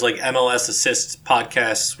doing those like MLS assist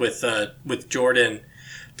podcasts with Jordan.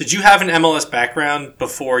 Did you have an MLS background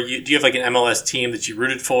before do you have like an MLS team that you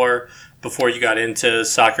rooted for before you got into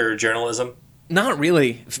soccer journalism? Not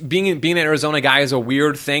really. Being an Arizona guy is a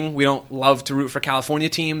weird thing. We don't love to root for California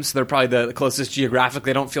teams. They're probably the closest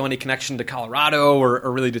geographically. I don't feel any connection to Colorado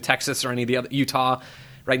or really to Texas or any of the other, Utah.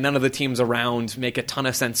 Right, none of the teams around make a ton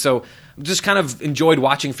of sense. So just kind of enjoyed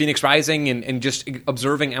watching Phoenix Rising and just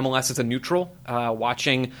observing MLS as a neutral,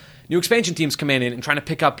 watching new expansion teams come in and trying to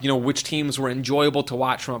pick up, which teams were enjoyable to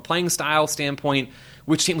watch from a playing style standpoint,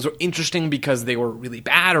 which teams were interesting because they were really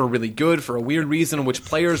bad or really good for a weird reason, which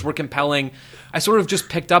players were compelling. I sort of just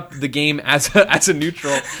picked up the game as a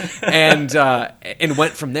neutral and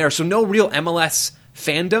went from there. So no real MLS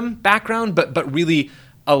fandom background, but really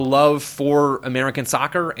a love for American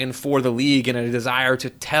soccer and for the league and a desire to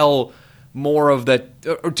tell more of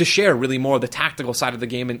or to share really more of the tactical side of the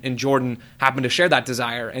game. And Jordan happened to share that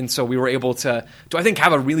desire. And so we were able to I think,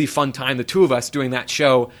 have a really fun time, the two of us doing that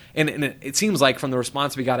show. And it seems like from the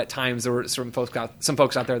response we got at times, there were some folks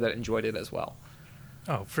out there that enjoyed it as well.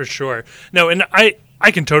 Oh, for sure. No, and I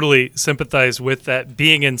can totally sympathize with that.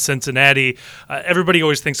 Being in Cincinnati, everybody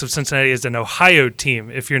always thinks of Cincinnati as an Ohio team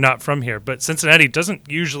if you're not from here, but Cincinnati doesn't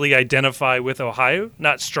usually identify with Ohio,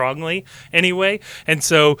 not strongly anyway, and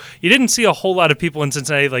so you didn't see a whole lot of people in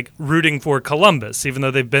Cincinnati like rooting for Columbus, even though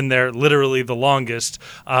they've been there literally the longest.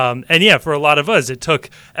 And yeah, for a lot of us, it took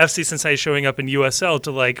FC Cincinnati showing up in USL to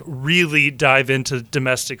like really dive into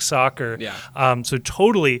domestic soccer. Yeah. So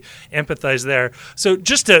totally empathize there. So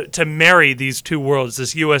just to marry these two worlds,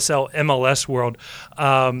 this USL MLS world,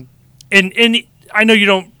 and I know you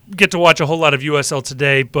don't get to watch a whole lot of USL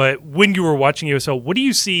today, but when you were watching USL, what do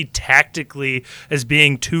you see tactically as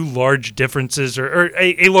being two large differences or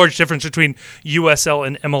a large difference between USL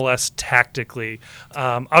and MLS tactically?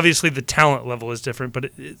 Obviously the talent level is different,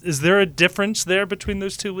 but is there a difference there between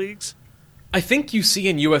those two leagues? I think you see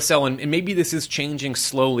in USL, and maybe this is changing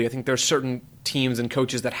slowly. I think there are certain teams and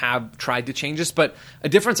coaches that have tried to change this, but a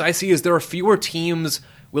difference I see is there are fewer teams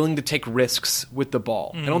willing to take risks with the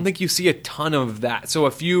ball. I don't think you see a ton of that. So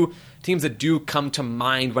a few teams that do come to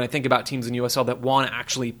mind when I think about teams in USL that want to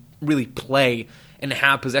actually really play and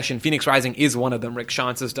have possession. Phoenix Rising is one of them. Rick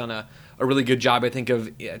Schantz has done a really good job, I think,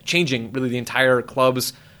 of changing really the entire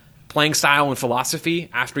club's playing style and philosophy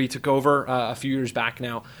after he took over a few years back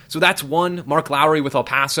now. So that's one. Mark Lowery with El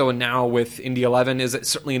Paso and now with Indy 11 is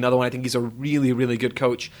certainly another one. I think he's a really, really good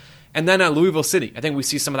coach. And then Louisville City. I think we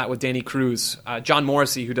see some of that with Danny Cruz. John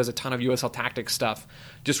Morrissey, who does a ton of USL Tactics stuff,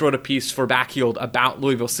 just wrote a piece for Backheeled about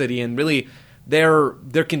Louisville City and really their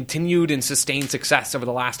continued and sustained success over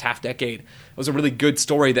the last half decade. It was a really good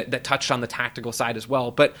story that touched on the tactical side as well.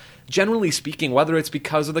 But generally speaking, whether it's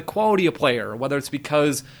because of the quality of player, or whether it's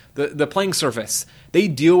because the playing surface, they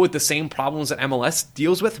deal with the same problems that MLS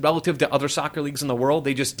deals with relative to other soccer leagues in the world.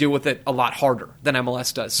 They just deal with it a lot harder than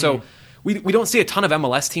MLS does. So we don't see a ton of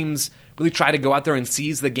MLS teams really try to go out there and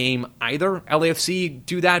seize the game either. LAFC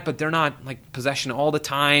do that, but they're not like possession all the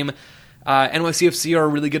time. NYCFC are a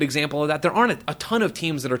really good example of that. There aren't a ton of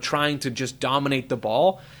teams that are trying to just dominate the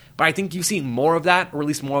ball, but I think you see more of that, or at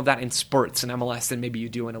least more of that in spurts in MLS than maybe you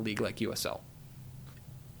do in a league like USL.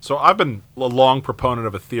 So I've been a long proponent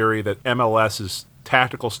of a theory that MLS's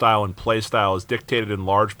tactical style and play style is dictated in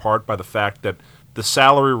large part by the fact that the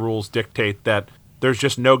salary rules dictate that there's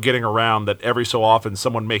just no getting around that every so often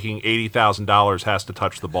someone making $80,000 has to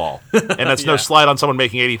touch the ball. And that's no slight on someone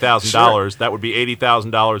making $80,000. Sure. That would be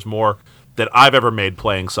 $80,000 more that I've ever made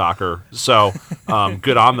playing soccer. So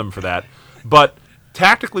good on them for that. But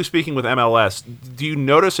tactically speaking with MLS, do you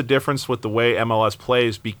notice a difference with the way MLS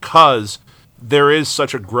plays because there is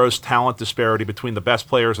such a gross talent disparity between the best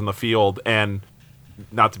players on the field and,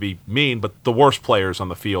 not to be mean, but the worst players on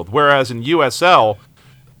the field? Whereas in USL,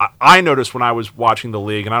 I noticed when I was watching the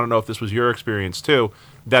league, and I don't know if this was your experience too,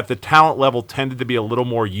 that the talent level tended to be a little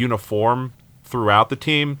more uniform throughout the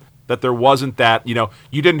team, that there wasn't that, you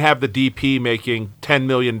didn't have the DP making $10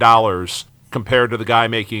 million compared to the guy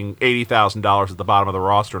making $80,000 at the bottom of the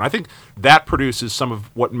roster. And I think that produces some of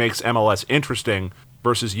what makes MLS interesting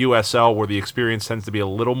versus USL, where the experience tends to be a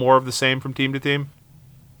little more of the same from team to team?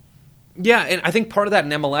 Yeah, and I think part of that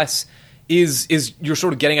in MLS is you're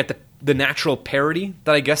sort of getting at the natural parity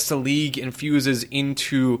that I guess the league infuses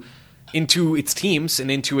into its teams and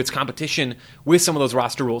into its competition with some of those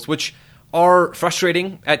roster rules, which are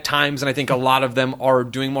frustrating at times, and I think a lot of them are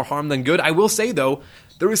doing more harm than good. I will say, though,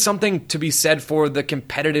 there is something to be said for the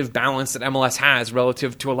competitive balance that MLS has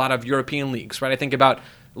relative to a lot of European leagues, right? I think about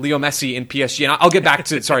Leo Messi in PSG, and I'll get back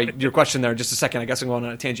to your question there in just a second. I guess I'm going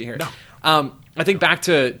on a tangent here. No. I think back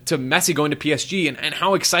to Messi going to PSG and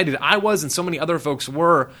how excited I was and so many other folks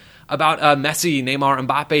were about Messi, Neymar,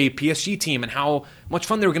 Mbappe PSG team and how much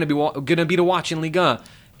fun they were going to be to watch in Liga.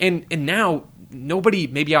 And now nobody,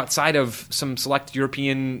 maybe outside of some select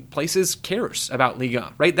European places, cares about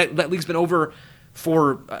Liga, right? That league's been over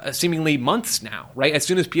for seemingly months now, right? As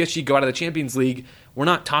soon as PSG go out of the Champions League, we're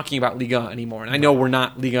not talking about Liga anymore. And I know we're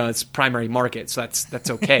not Liga's primary market, so that's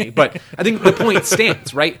okay. But I think the point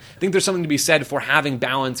stands, right? I think there's something to be said for having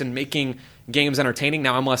balance and making games entertaining.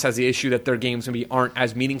 Now, MLS has the issue that their games maybe aren't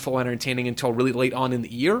as meaningful and entertaining until really late on in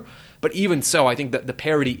the year. But even so, I think that the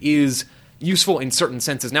parity is useful in certain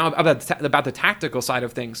senses. Now, about the tactical side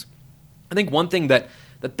of things, I think one thing that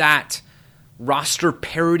roster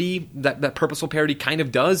parity, that purposeful parity kind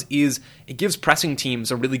of does is it gives pressing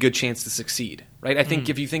teams a really good chance to succeed, right? I think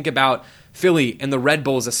if you think about Philly and the Red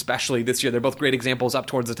Bulls especially this year, they're both great examples up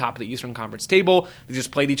towards the top of the Eastern Conference table. They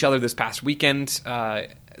just played each other this past weekend.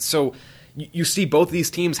 So you see both of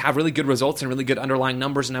these teams have really good results and really good underlying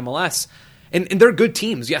numbers in MLS. And they're good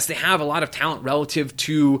teams. Yes, they have a lot of talent relative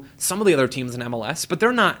to some of the other teams in MLS, but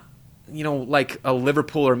they're not, like a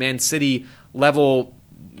Liverpool or Man City level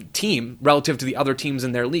team relative to the other teams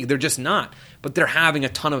in their league. They're just not, but they're having a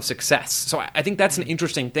ton of success. So I think that's an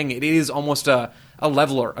interesting thing. It is almost a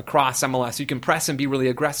leveler across MLS. You can press and be really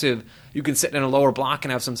aggressive. You can sit in a lower block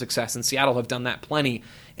and have some success, and Seattle have done that plenty.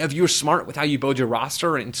 If you're smart with how you build your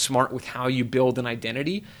roster and smart with how you build an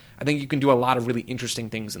identity, I think you can do a lot of really interesting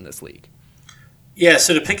things in this league. Yeah,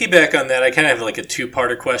 so to piggyback on that, I kind of have like a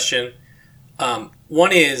two-parter question.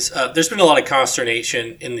 One is there's been a lot of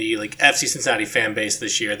consternation in the FC Cincinnati fan base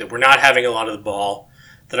this year that we're not having a lot of the ball,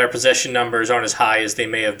 that our possession numbers aren't as high as they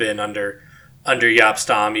may have been under Jaap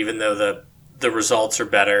Stam, even though the results are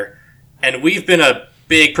better. And we've been a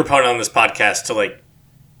big proponent on this podcast to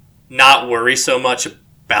not worry so much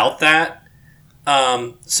about that.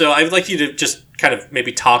 So I would like you to just kind of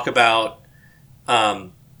maybe talk about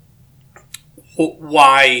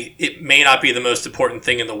why it may not be the most important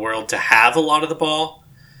thing in the world to have a lot of the ball.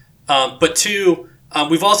 But two,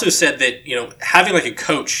 we've also said that, having a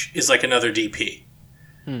coach is like another DP.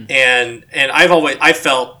 And I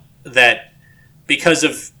felt that because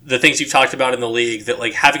of the things you've talked about in the league, that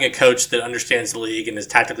having a coach that understands the league and is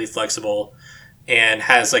tactically flexible and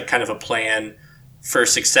has kind of a plan for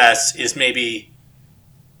success is maybe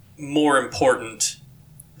more important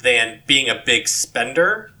than being a big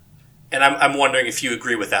spender. And I'm wondering if you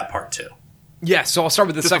agree with that part too. Yeah, so I'll start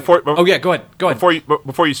with the second. Go ahead.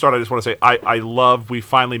 Before you start, I just want to say I love we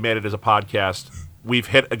finally made it as a podcast. We've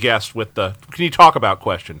hit a guest with the "Can you talk about?"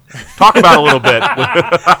 question. Talk about a little bit.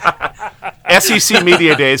 SEC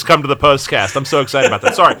Media Days come to the PostCast. I'm so excited about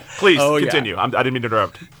that. Sorry, please continue. Yeah. I didn't mean to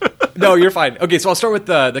interrupt. No, you're fine. Okay, so I'll start with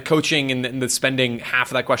the coaching and the spending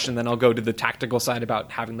half of that question, then I'll go to the tactical side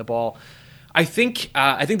about having the ball. I think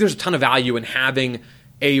there's a ton of value in having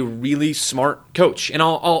a really smart coach. And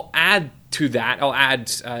I'll add to that,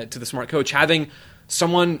 to the smart coach, having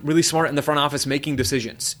someone really smart in the front office making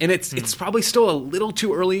decisions. And it's probably still a little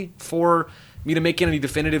too early for me to make any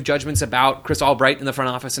definitive judgments about Chris Albright in the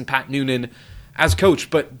front office and Pat Noonan as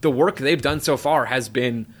coach, but the work they've done so far has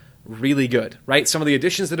been really good, right? Some of the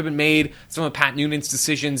additions that have been made, some of Pat Noonan's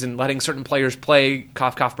decisions in letting certain players play,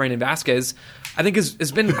 cough, cough, Brandon Vasquez, I think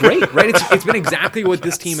has been great, right? It's been exactly what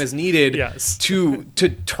this team has needed to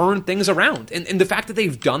turn things around. And the fact that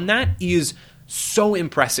they've done that is so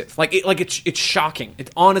impressive. It's shocking.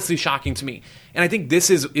 It's honestly shocking to me. And I think this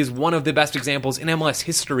is one of the best examples in MLS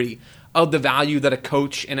history of the value that a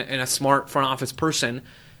coach and a smart front office person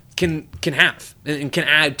can have and can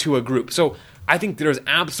add to a group. So I think there's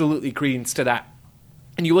absolutely credence to that.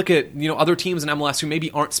 And you look at other teams in MLS who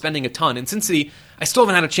maybe aren't spending a ton. And Cincy, I still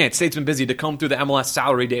haven't had a chance. State's been busy to comb through the MLS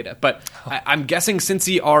salary data, but I'm guessing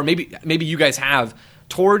Cincy are maybe you guys have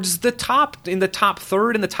towards the top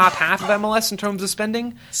third in the top half of MLS in terms of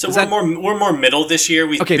spending. So we're more middle this year.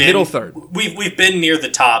 Middle third. We've been near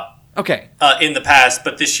the top. Okay. In the past,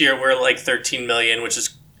 but this year we're $13 million, which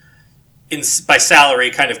is by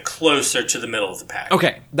salary kind of closer to the middle of the pack.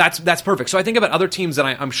 Okay, that's perfect. So I think about other teams that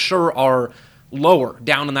I'm sure are lower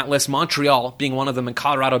down on that list, Montreal being one of them and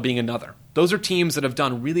Colorado being another. Those are teams that have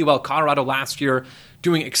done really well. Colorado last year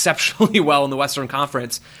doing exceptionally well in the Western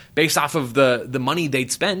Conference based off of the money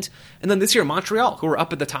they'd spent. And then this year, Montreal, who are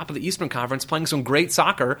up at the top of the Eastern Conference, playing some great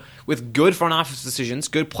soccer with good front office decisions,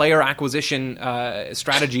 good player acquisition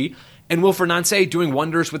strategy, and Wilfried Nancy doing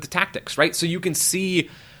wonders with the tactics, right? So you can see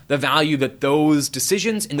the value that those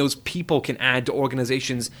decisions and those people can add to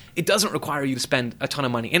organizations. It doesn't require you to spend a ton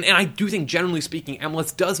of money. And I do think, generally speaking,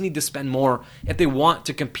 MLS does need to spend more if they want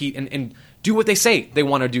to compete and do what they say they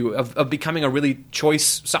want to do of becoming a really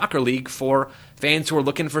choice soccer league for fans who are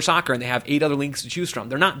looking for soccer, and they have 8 other leagues to choose from.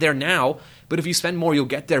 They're not there now, but if you spend more, you'll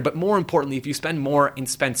get there. But more importantly, if you spend more and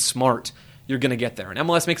spend smart, you're going to get there. And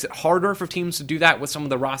MLS makes it harder for teams to do that with some of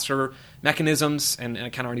the roster mechanisms, and I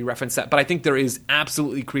kind of already referenced that, but I think there is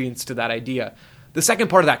absolutely credence to that idea. The second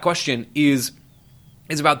part of that question is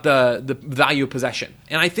about the value of possession.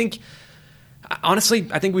 And I think, honestly,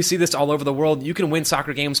 I think we see this all over the world. You can win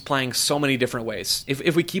soccer games playing so many different ways.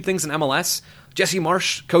 If we keep things in MLS, Jesse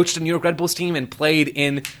Marsch coached a New York Red Bulls team and played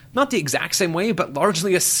in not the exact same way, but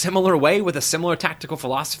largely a similar way with a similar tactical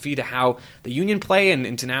philosophy to how the Union play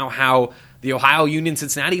and to now how the Ohio Union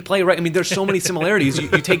Cincinnati play, right? I mean, there's so many similarities. You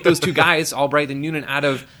take those two guys, Albright and Union, out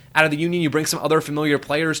of the Union, you bring some other familiar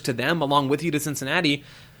players to them along with you to Cincinnati,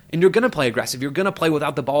 and you're going to play aggressive. You're going to play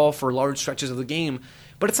without the ball for large stretches of the game.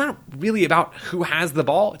 But it's not really about who has the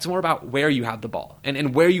ball. It's more about where you have the ball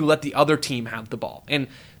and where you let the other team have the ball. And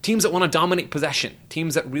teams that want to dominate possession,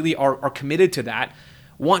 teams that really are committed to that,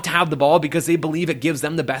 want to have the ball because they believe it gives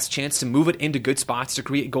them the best chance to move it into good spots to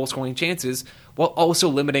create goal-scoring chances while also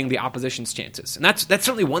limiting the opposition's chances. And that's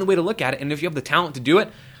certainly one way to look at it. And if you have the talent to do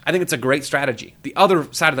it, I think it's a great strategy. The other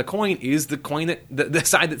side of the coin is the coin that the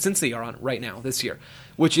side that Cincy are on right now this year,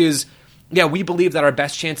 which is, yeah, we believe that our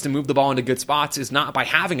best chance to move the ball into good spots is not by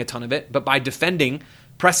having a ton of it, but by defending,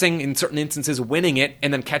 pressing, in certain instances, winning it,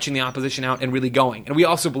 and then catching the opposition out and really going. And we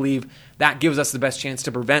also believe that gives us the best chance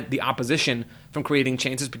to prevent the opposition from creating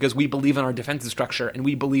chances because we believe in our defensive structure and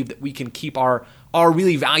we believe that we can keep our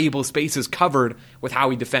really valuable spaces covered with how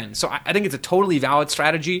we defend. So I think it's a totally valid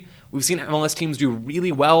strategy. We've seen MLS teams do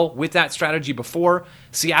really well with that strategy before.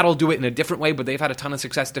 Seattle do it in a different way, but they've had a ton of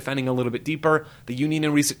success defending a little bit deeper. The Union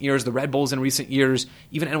in recent years, the Red Bulls in recent years,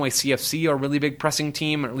 even NYCFC are a really big pressing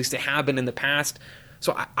team, or at least they have been in the past.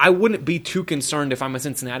 So I wouldn't be too concerned if I'm a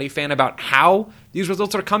Cincinnati fan about how these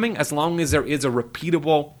results are coming, as long as there is a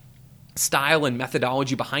repeatable style and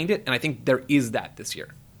methodology behind it, and I think there is that this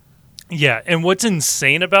year. Yeah, and what's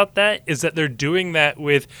insane about that is that they're doing that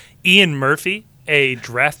with Ian Murphy, a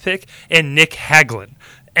draft pick, and Nick Hagelin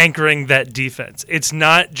anchoring that defense. It's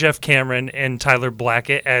not Jeff Cameron and Tyler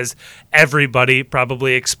Blackett, as everybody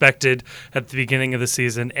probably expected at the beginning of the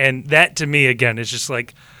season. And that, to me, again, is just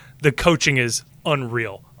like the coaching is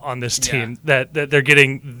unreal on this team, that they're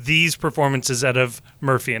getting these performances out of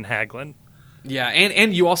Murphy and Hagelin. Yeah,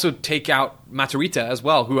 and you also take out Matarrita as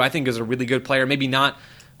well, who I think is a really good player, maybe not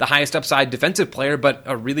the highest upside defensive player, but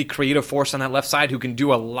a really creative force on that left side who can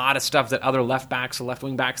do a lot of stuff that other left backs or left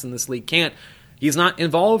wing backs in this league can't. He's not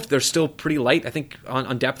involved. They're still pretty light, I think,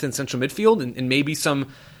 on depth in central midfield, and maybe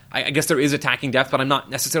some, I guess there is attacking depth, but I'm not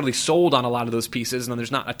necessarily sold on a lot of those pieces, and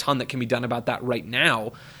there's not a ton that can be done about that right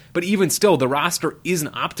now. But even still, the roster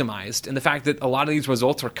isn't optimized, and the fact that a lot of these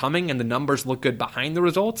results are coming and the numbers look good behind the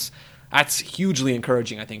results, that's hugely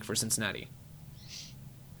encouraging, I think, for Cincinnati.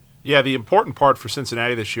 Yeah, the important part for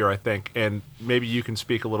Cincinnati this year, I think, and maybe you can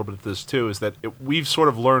speak a little bit to this too, is that we've sort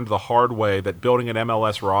of learned the hard way that building an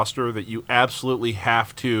MLS roster, that you absolutely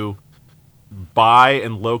have to buy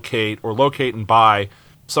and locate and buy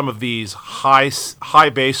some of these high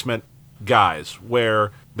basement guys,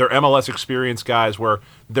 where they're MLS experienced guys, where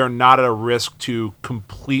they're not at a risk to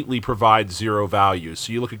completely provide zero value.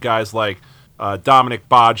 So you look at guys like Dominic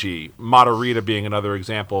Baji, Matarrita being another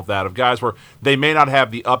example of that, of guys where they may not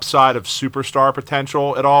have the upside of superstar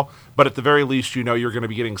potential at all, but at the very least, you know you're going to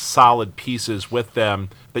be getting solid pieces with them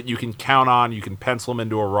that you can count on, you can pencil them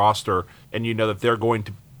into a roster, and you know that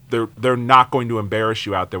they're not going to embarrass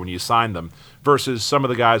you out there when you sign them, versus some of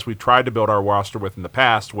the guys we tried to build our roster with in the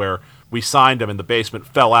past where we signed them and the basement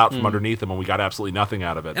fell out from underneath them and we got absolutely nothing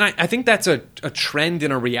out of it. And I think that's a trend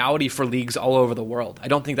and a reality for leagues all over the world. I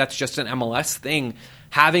don't think that's just an MLS thing.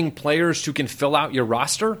 Having players who can fill out your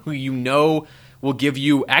roster, who you know will give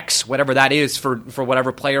you X, whatever that is for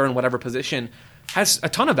whatever player and whatever position, has a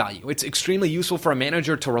ton of value. It's extremely useful for a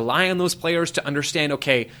manager to rely on those players to understand,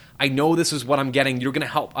 okay, I know this is what I'm getting. You're going to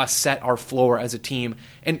help us set our floor as a team.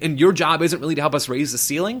 And your job isn't really to help us raise the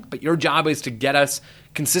ceiling, but your job is to get us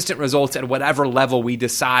consistent results at whatever level we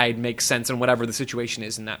decide makes sense and whatever the situation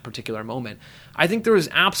is in that particular moment. I think there is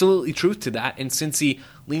absolutely truth to that. And Cincy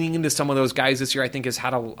leaning into some of those guys this year, I think has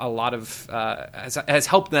had a lot of, has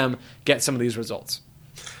helped them get some of these results.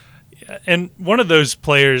 Yeah, and one of those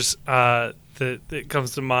players, that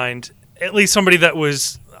comes to mind, at least somebody that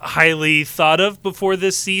was highly thought of before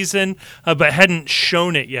this season, but hadn't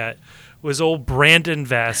shown it yet, was old Brandon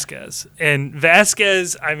Vasquez. And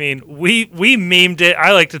Vasquez, I mean, we memed it.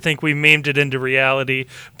 I like to think we memed it into reality.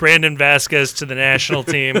 Brandon Vasquez to the national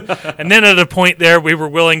team. And then at a point there, we were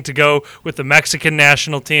willing to go with the Mexican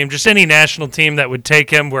national team. Just any national team that would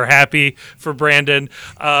take him, we're happy for Brandon.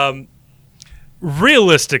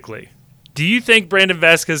 Realistically, do you think Brandon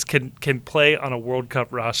Vasquez can play on a World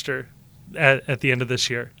Cup roster at the end of this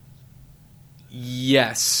year?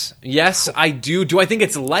 Yes, I do. Do I think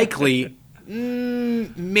it's likely?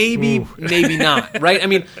 Maybe not. Right? I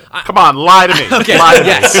mean, come on, lie to me. Okay, lie to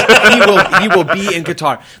yes, he will be in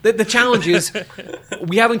Qatar. The challenge is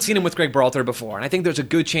we haven't seen him with Greg Berhalter before, and I think there's a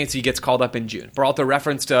good chance he gets called up in June. Berhalter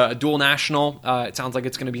referenced a dual national. It sounds like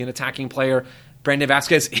it's going to be an attacking player. Brandon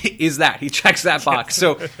Vasquez is that. He checks that box.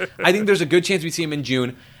 So I think there's a good chance we see him in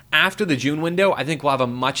June. After the June window, I think we'll have a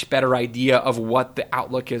much better idea of what the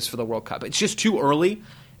outlook is for the World Cup. It's just too early,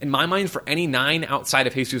 in my mind, for any 9 outside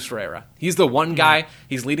of Jesus Ferreira. He's the one guy.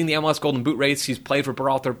 He's leading the MLS Golden Boot race. He's played for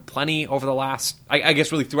Berhalter plenty over the last, I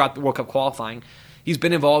guess really throughout the World Cup qualifying. He's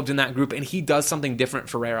been involved in that group, and he does something different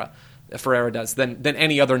Ferreira does than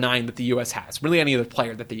any other 9 that the U.S. has, really any other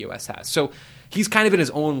player that the U.S. has. So he's kind of in his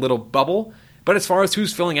own little bubble. But as far as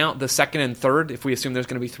who's filling out the second and third, if we assume there's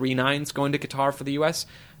going to be 3 9s going to Qatar for the U.S.,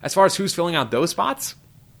 as far as who's filling out those spots,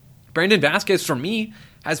 Brandon Vasquez, for me,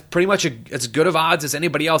 has pretty much as good of odds as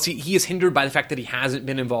anybody else. He is hindered by the fact that he hasn't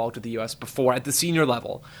been involved with the U.S. before at the senior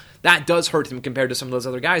level. That does hurt him compared to some of those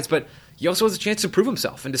other guys, but he also has a chance to prove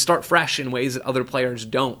himself and to start fresh in ways that other players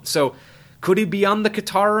don't. So could he be on the in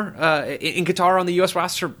Qatar on the U.S.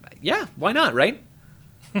 roster? Yeah, why not, right?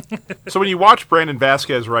 So when you watch Brandon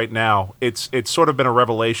Vasquez right now, it's sort of been a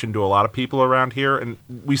revelation to a lot of people around here, and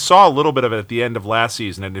we saw a little bit of it at the end of last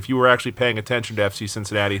season. And if you were actually paying attention to FC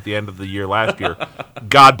Cincinnati at the end of the year last year,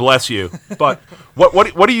 God bless you. But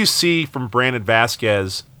what do you see from Brandon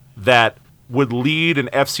Vasquez that would lead an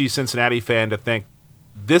FC Cincinnati fan to think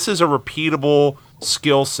this is a repeatable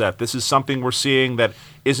skill set? This is something we're seeing that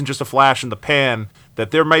isn't just a flash in the pan.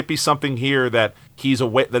 That there might be something here that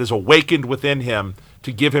that is awakened within him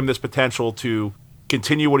to give him this potential to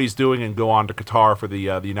continue what he's doing and go on to Qatar for the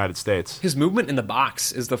United States. His movement in the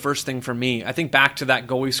box is the first thing for me. I think back to that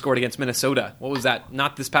goal he scored against Minnesota. What was that?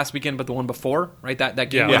 Not this past weekend, but the one before, right? That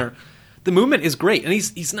game winner. The movement is great, and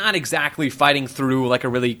he's not exactly fighting through like a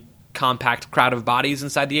really compact crowd of bodies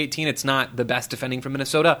inside the 18. It's not the best defending from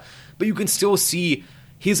Minnesota, but you can still see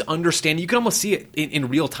his understanding. You can almost see it in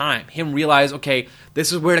real time. Him realize, okay,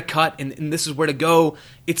 this is where to cut and this is where to go.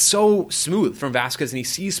 It's so smooth from Vasquez, and he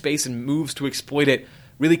sees space and moves to exploit it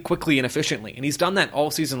really quickly and efficiently. And he's done that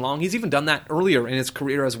all season long. He's even done that earlier in his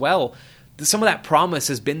career as well. Some of that promise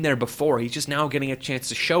has been there before. He's just now getting a chance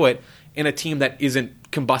to show it in a team that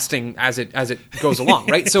isn't combusting as it goes along,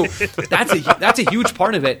 right? So that's a huge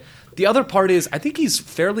part of it. The other part is I think he's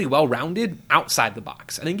fairly well-rounded outside the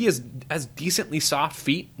box. I think he has decently soft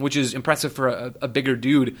feet, which is impressive for a bigger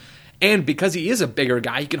dude. And because he is a bigger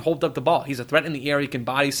guy, he can hold up the ball. He's a threat in the air. He can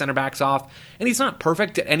body center backs off. And he's not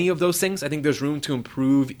perfect at any of those things. I think there's room to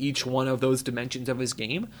improve each one of those dimensions of his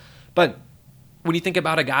game. But when you think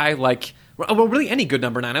about a guy like, well, really any good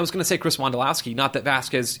number 9, I was going to say Chris Wondolowski, not that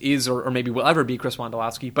Vasquez is or maybe will ever be Chris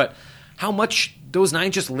Wondolowski, but how much those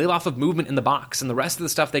 9 just live off of movement in the box, and the rest of the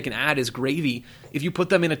stuff they can add is gravy. If you put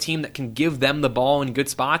them in a team that can give them the ball in good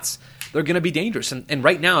spots, they're going to be dangerous. And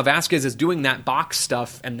right now, Vasquez is doing that box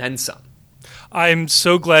stuff and then some. I'm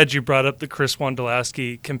so glad you brought up the Chris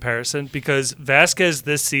Wondolowski comparison, because Vasquez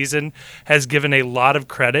this season has given a lot of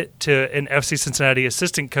credit to an FC Cincinnati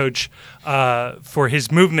assistant coach for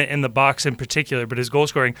his movement in the box in particular, but his goal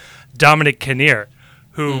scoring, Dominic Kinnear,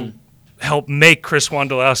 who help make Chris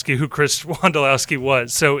Wondolowski who Chris Wondolowski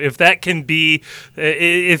was. So if that can be,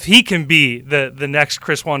 if he can be the next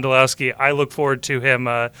Chris Wondolowski, I look forward to him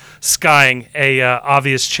skying a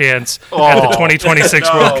obvious chance at the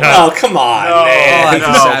 2026 World Cup. Oh, come on,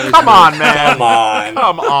 man. Come on, man. Come on.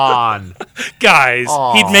 Come on. Guys,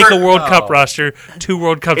 he'd make a World Cup roster, 2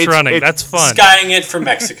 World Cups running. That's fun. Skying it for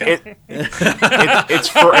Mexico. It's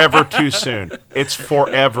forever too soon. It's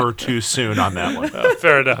forever too soon on that one.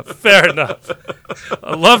 Fair enough. Fair enough.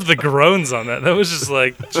 I love the groans on that. That was just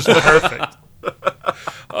perfect.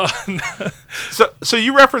 So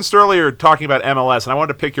you referenced earlier talking about MLS, and I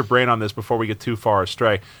wanted to pick your brain on this before we get too far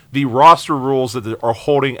astray. The roster rules that are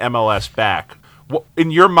holding MLS back.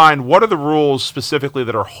 In your mind, what are the rules specifically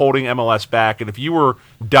that are holding MLS back? And if you were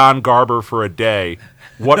Don Garber for a day,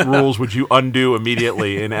 what rules would you undo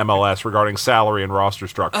immediately in MLS regarding salary and roster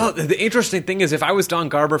structure? Oh, the interesting thing is, if I was Don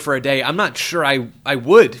Garber for a day, I'm not sure I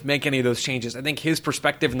would make any of those changes. I think his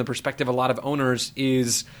perspective and the perspective of a lot of owners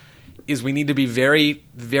is we need to be very,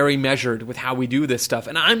 very measured with how we do this stuff.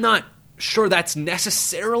 And I'm not sure that's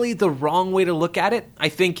necessarily the wrong way to look at it. I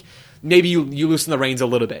think maybe you loosen the reins a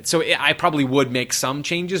little bit. So I probably would make some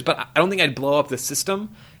changes, but I don't think I'd blow up the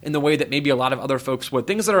system in the way that maybe a lot of other folks would.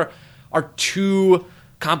 Things that are too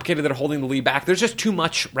complicated that are holding the league back. There's just too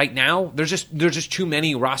much right now. There's just too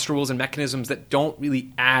many roster rules and mechanisms that don't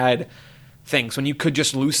really add things when you could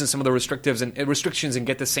just loosen some of the restrictions and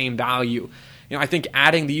get the same value. I think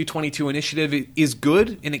adding the U22 initiative is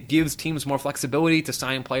good, and it gives teams more flexibility to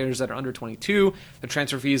sign players that are under 22. The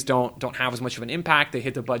transfer fees don't have as much of an impact. They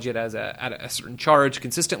hit the budget at a certain charge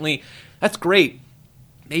consistently. That's great.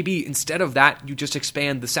 Maybe instead of that, you just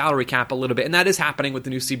expand the salary cap a little bit. And that is happening with the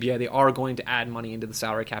new CBA. They are going to add money into the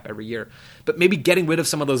salary cap every year. But maybe getting rid of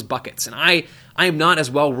some of those buckets. And I am not as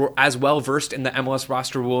well versed in the MLS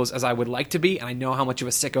roster rules as I would like to be. And I know how much of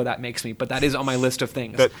a sicko that makes me. But that is on my list of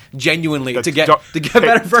things. Genuinely, to get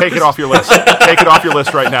better first. Take it off your list. Take it off your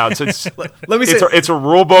list right now. Let me say it's a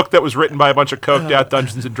rule book that was written by a bunch of coked out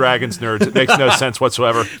Dungeons and Dragons nerds. It makes no sense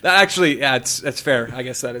whatsoever. That actually, that's fair. I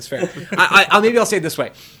guess that is fair. Maybe I'll say it this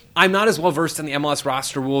way. I'm not as well versed in the MLS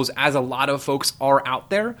roster rules as a lot of folks are out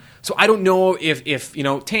there, so I don't know if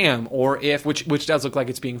TAM or which does look like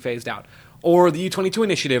it's being phased out, or the U22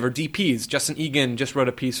 initiative or DPs. Justin Egan just wrote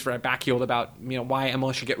a piece for Backheeled about why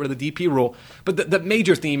MLS should get rid of the DP rule. But the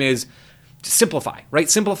major theme is simplify, right?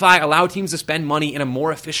 Simplify, allow teams to spend money in a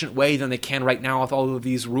more efficient way than they can right now with all of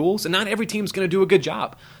these rules. And not every team's going to do a good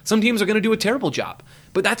job. Some teams are going to do a terrible job.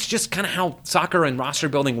 But that's just kind of how soccer and roster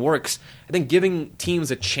building works. I think giving teams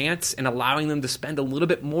a chance and allowing them to spend a little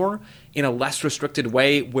bit more in a less restricted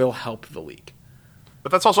way will help the league.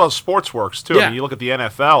 But that's also how sports works, too. Yeah. I mean, you look at the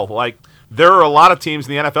NFL, there are a lot of teams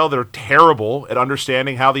in the NFL that are terrible at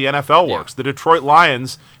understanding how the NFL works. The Detroit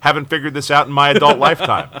Lions haven't figured this out in my adult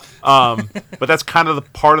lifetime. But that's kind of the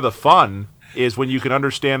part of the fun is when you can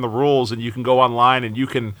understand the rules and you can go online and you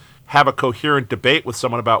can have a coherent debate with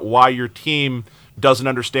someone about why your team doesn't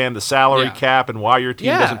understand the salary cap and why your team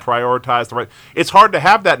doesn't prioritize the right. It's hard to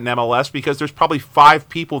have that in MLS because there's probably 5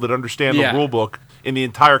 people that understand the rule book in the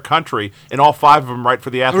entire country, and all 5 of them write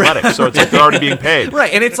for the Athletic, so it's like they're already being paid.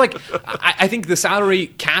 Right, and it's like, I think the salary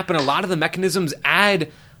cap and a lot of the mechanisms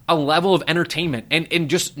add a level of entertainment and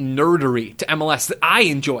just nerdery to MLS that I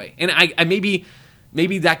enjoy. And I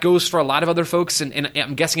maybe that goes for a lot of other folks, and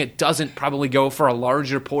I'm guessing it doesn't probably go for a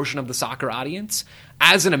larger portion of the soccer audience.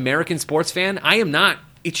 As an American sports fan, I am not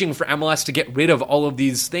itching for MLS to get rid of all of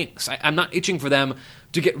these things. I'm not itching for them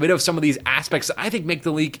to get rid of some of these aspects that I think make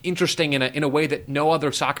the league interesting in a way that no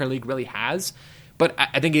other soccer league really has. But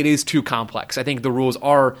I think it is too complex. I think the rules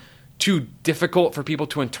are too difficult for people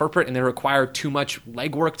to interpret, and they require too much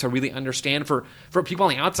legwork to really understand for people on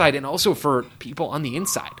the outside and also for people on the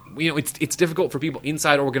inside. It's difficult for people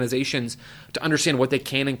inside organizations to understand what they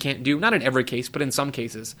can and can't do, not in every case, but in some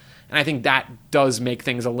cases. And I think that does make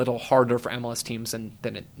things a little harder for MLS teams than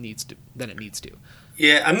it needs to.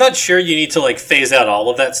 Yeah, I'm not sure you need to phase out all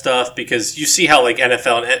of that stuff because you see how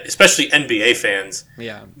NFL and especially NBA fans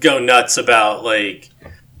go nuts about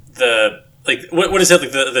the what is it,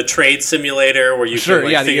 the trade simulator where you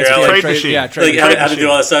can figure out trade machine. How to do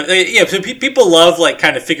all that stuff. Yeah, so people love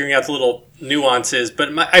kind of figuring out the little nuances, but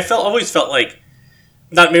I always felt like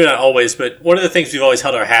not always, but one of the things we've always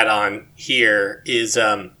held our hat on here is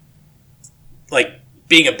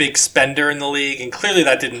being a big spender in the league, and clearly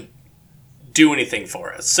that didn't do anything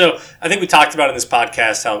for us. So I think we talked about in this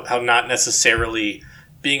podcast how not necessarily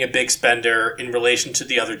being a big spender in relation to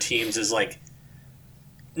the other teams is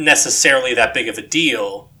necessarily that big of a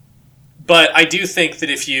deal. But I do think that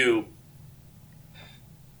if you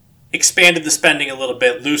expanded the spending a little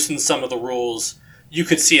bit, loosened some of the rules, you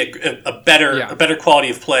could see a better quality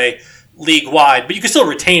of play league wide, but you can still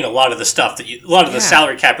retain a lot of the stuff the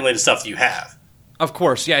salary cap related stuff that you have. Of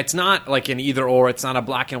course, yeah, it's not like an either or, it's not a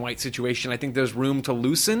black and white situation. I think there's room to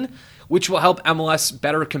loosen, which will help MLS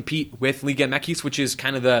better compete with Liga MX, which is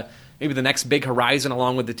kind of maybe the next big horizon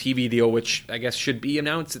along with the TV deal, which I guess should be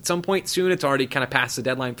announced at some point soon. It's already kind of past the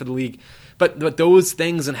deadline for the league. But those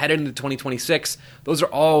things and headed into 2026, those are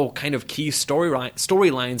all kind of key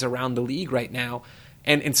storylines around the league right now.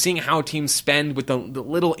 And seeing how teams spend with the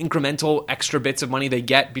little incremental extra bits of money they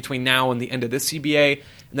get between now and the end of this CBA,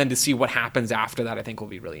 and then to see what happens after that, I think will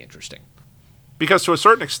be really interesting. Because to a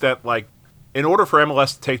certain extent, like, in order for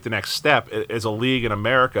MLS to take the next step as a league in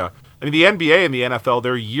America, I mean, the NBA and the NFL,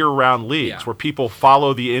 they're year-round leagues where people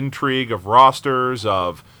follow the intrigue of rosters,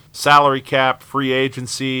 of salary cap, free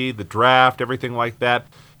agency, the draft, everything like that.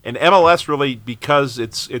 And MLS really, because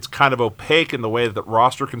it's kind of opaque in the way that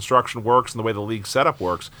roster construction works and the way the league setup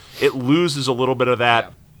works, it loses a little bit of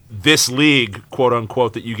that this league, quote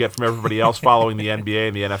unquote, that you get from everybody else following the NBA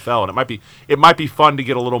and the NFL. And it might be fun to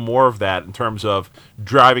get a little more of that in terms of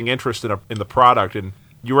driving interest in the product. And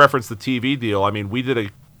you referenced the TV deal. I mean, we did a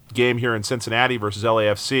game here in Cincinnati versus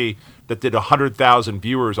LAFC that did 100,000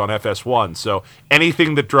 viewers on FS1. So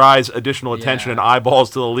anything that draws additional attention and eyeballs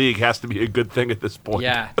to the league has to be a good thing at this point.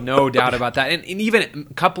 Yeah, no doubt about that. And even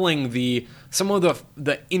coupling some of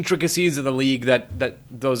the intricacies of the league that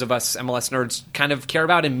those of us MLS nerds kind of care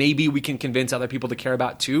about, and maybe we can convince other people to care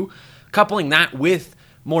about too, coupling that with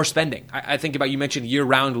more spending. I think about, you mentioned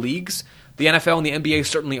year-round leagues. The NFL and the NBA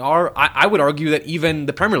certainly are. I would argue that even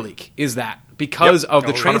the Premier League is that, because of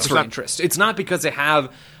the transfer 100%. Interest. It's not because they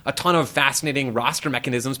have a ton of fascinating roster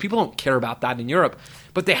mechanisms. People don't care about that in Europe.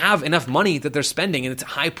 But they have enough money that they're spending, and it's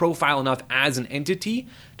high profile enough as an entity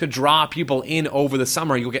to draw people in over the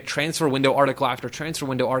summer. You'll get transfer window article after transfer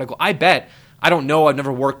window article. I bet, I don't know, I've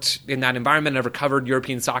never worked in that environment, never covered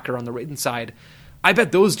European soccer on the written side. I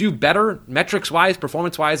bet those do better metrics-wise,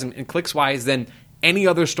 performance-wise, and clicks-wise than any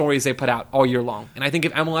other stories they put out all year long. And I think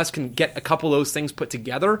if MLS can get a couple of those things put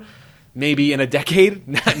together, maybe in a decade,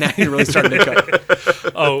 now you're really starting to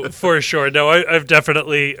cook. Oh, for sure. No, I've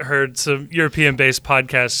definitely heard some European-based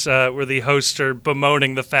podcasts where the hosts are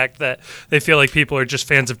bemoaning the fact that they feel like people are just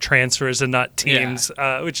fans of transfers and not teams,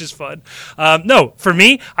 which is fun. No, for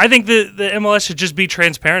me, I think the MLS should just be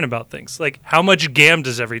transparent about things. Like, how much GAM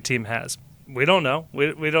does every team has? We don't know.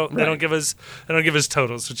 We don't. Right. They don't give us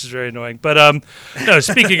totals, which is very annoying. But no.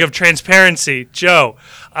 Speaking of transparency, Joe,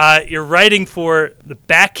 you're writing for the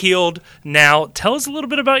Backheeled now. Tell us a little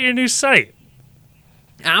bit about your new site.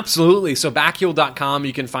 Absolutely. So backheeled.com.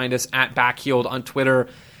 You can find us at Backheeled on Twitter.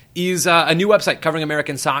 Is a new website covering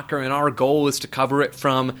American soccer, and our goal is to cover it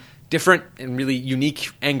from different and really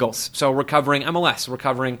unique angles. So we're covering MLS, we're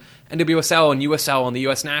covering NWSL and USL and the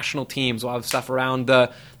U.S. national teams. We'll have stuff around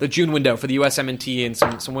the June window for the USMNT and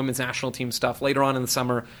some women's national team stuff later on in the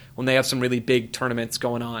summer when they have some really big tournaments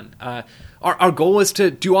going on. Our goal is to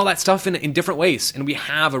do all that stuff in different ways, and we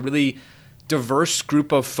have a really diverse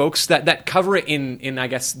group of folks that cover it in I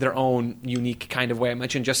guess their own unique kind of way. I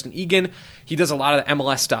mentioned Justin Egan. He does a lot of the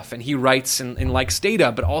MLS stuff, and he writes and likes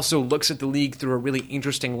data, but also looks at the league through a really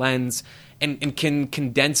interesting lens and can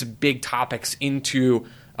condense big topics into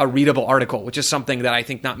a readable article, which is something that I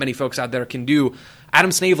think not many folks out there can do.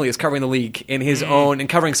 Adam Snavely is covering the league in his own and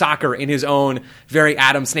covering soccer in his own very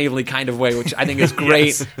Adam Snavely kind of way, which I think is great.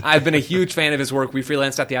 Yes. I've been a huge fan of his work. We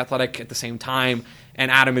freelanced at The Athletic at the same time, and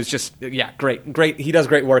Adam is just, great. He does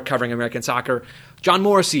great work covering American soccer. John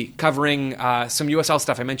Morrissey covering some USL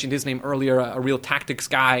stuff. I mentioned his name earlier, a real tactics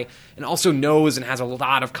guy, and also knows and has a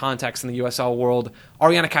lot of context in the USL world.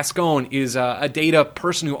 Ariana Cascone is a data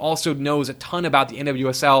person who also knows a ton about the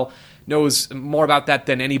NWSL, knows more about that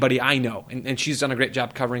than anybody I know, and she's done a great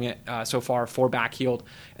job covering it so far for Backheeled.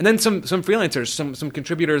 And then some freelancers, some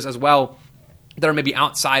contributors as well that are maybe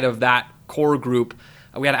outside of that core group.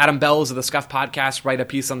 We had Adam Bells of the Scuff Podcast write a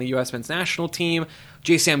piece on the U.S. men's national team.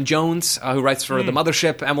 J. Sam Jones, who writes for the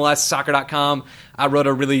Mothership, MLSsoccer.com, wrote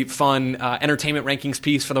a really fun entertainment rankings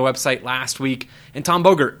piece for the website last week. And Tom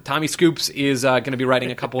Bogert, Tommy Scoops, is going to be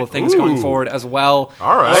writing a couple of things going forward as well.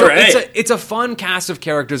 All right. So it's a fun cast of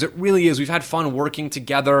characters. It really is. We've had fun working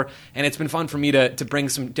together, and it's been fun for me to bring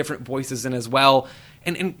some different voices in as well.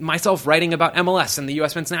 And myself writing about MLS and the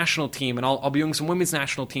U.S. men's national team, and I'll be doing some women's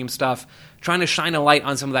national team stuff, trying to shine a light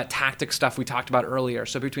on some of that tactics stuff we talked about earlier.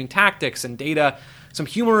 So between tactics and data, some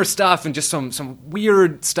humorous stuff, and just some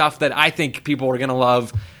weird stuff that I think people are going to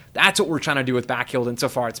love, that's what we're trying to do with Backheeled, and so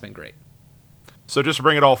far it's been great. So just to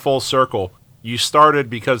bring it all full circle, You started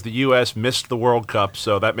because the U.S. missed the World Cup,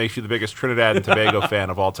 so that makes you the biggest Trinidad and Tobago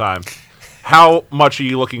fan of all time. How much are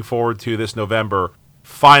you looking forward to this November,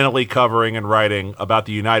 finally covering and writing about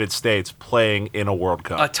the United States playing in a World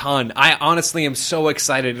Cup? A ton. I honestly am so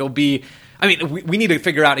excited. It'll be... I mean, we need to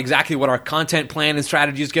figure out exactly what our content plan and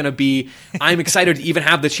strategy is going to be. I'm excited to even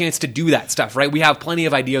have the chance to do that stuff, right? We have plenty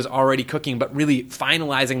of ideas already cooking, but really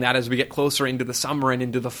finalizing that as we get closer into the summer and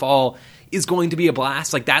into the fall is going to be a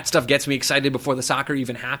blast. Like, that stuff gets me excited before the soccer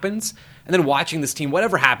even happens. And then watching this team,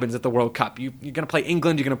 whatever happens at the World Cup, you're going to play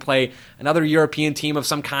England, you're going to play another European team of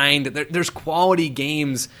some kind. There's quality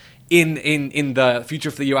games in the future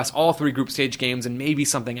for the U.S., all 3 group stage games, and maybe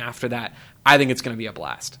something after that. I think it's going to be a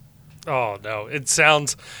blast. Oh no! It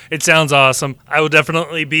sounds awesome. I will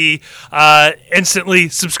definitely be instantly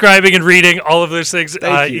subscribing and reading all of those things.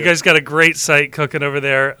 Thank you. You guys got a great site cooking over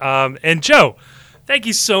there. And Joe, thank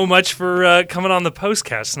you so much for coming on the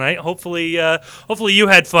PostCast tonight. Hopefully you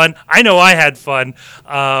had fun. I know I had fun.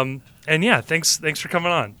 And yeah, thanks for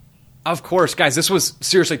coming on. Of course, guys. This was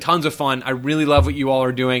seriously tons of fun. I really love what you all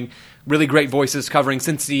are doing. Really great voices covering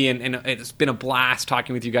Cincy, and it's been a blast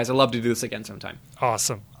talking with you guys. I'd love to do this again sometime.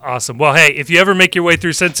 Awesome. Well, hey, if you ever make your way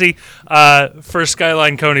through Cincy, first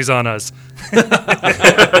Skyline Coney's on us.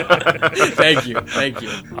 Thank you.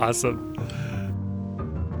 Awesome.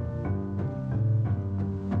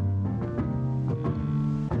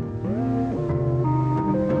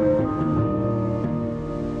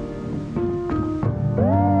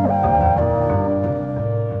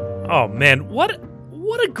 Oh man, what a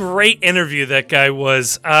great interview that guy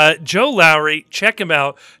was. Joe Lowery, check him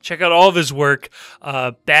out. Check out all of his work.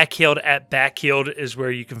 Backheeled at Backheeled is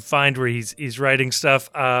where you can find where he's writing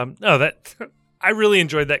stuff. I really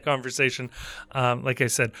enjoyed that conversation. Like I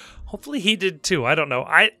said, hopefully he did too. I don't know.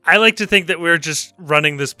 I like to think that we're just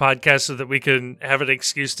running this podcast so that we can have an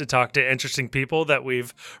excuse to talk to interesting people that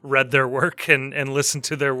we've read their work and listened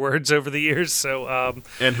to their words over the years. So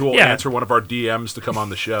and who will answer one of our DMs to come on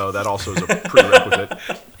the show. That also is a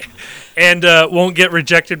prerequisite. And won't get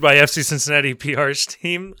rejected by FC Cincinnati PR's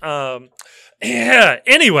team. Yeah.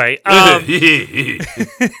 Anyway, speaking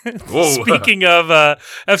of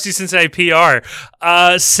FC Cincinnati PR,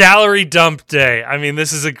 salary dump day. I mean,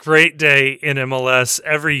 this is a great day in MLS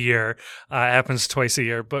every year. It happens twice a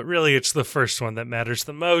year, but really it's the first one that matters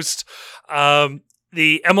the most.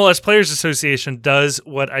 The MLS Players Association does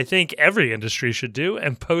what I think every industry should do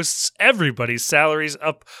and posts everybody's salaries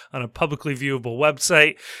up on a publicly viewable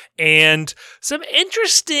website, and some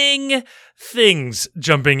interesting things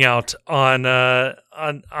jumping out on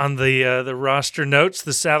the roster notes,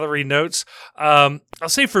 the salary notes. I'll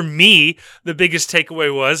say for me, the biggest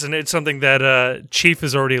takeaway was, and it's something that Chief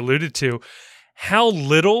has already alluded to, how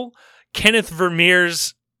little Kenneth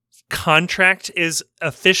Vermeer's contract is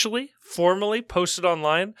formally posted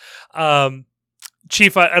online.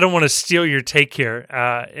 Chief, I don't want to steal your take here,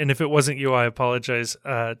 and if it wasn't you, I apologize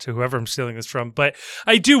to whoever I'm stealing this from, but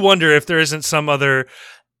I do wonder if there isn't some other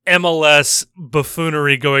MLS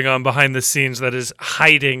buffoonery going on behind the scenes that is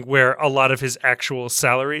hiding where a lot of his actual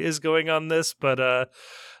salary is going on this. But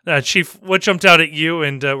Chief, what jumped out at you,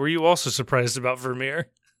 and were you also surprised about Vermeer?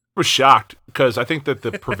 I was shocked because I think that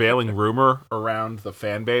the prevailing rumor around the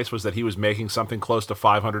fan base was that he was making something close to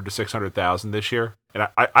 500 to 600,000 this year, and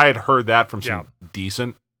I had heard that from some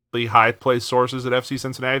decently high placed sources at FC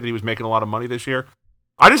Cincinnati that he was making a lot of money this year.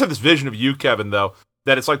 I just have this vision of you, Kevin, though,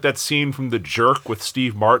 that it's like that scene from The Jerk with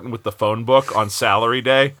Steve Martin with the phone book on salary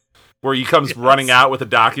day, where he comes running out with the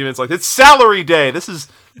documents like, it's salary day. This is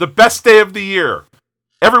the best day of the year.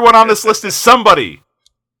 Everyone on this list is somebody.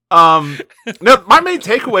 No, my main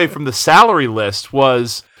takeaway from the salary list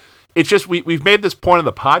was, it's just, we've made this point in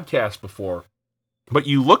the podcast before, but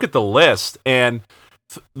you look at the list and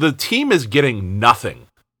the team is getting nothing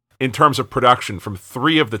in terms of production from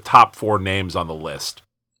 3 of the top 4 names on the list.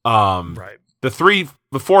 Right.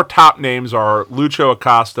 The 4 top names are Lucho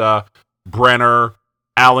Acosta, Brenner,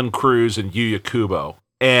 Alan Cruz, and Yuya Kubo.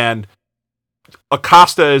 And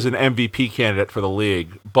Acosta is an MVP candidate for the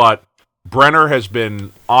league, but Brenner has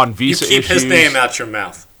been on visa issues. You keep his name out your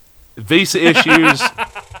mouth. Visa issues.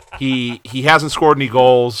 He hasn't scored any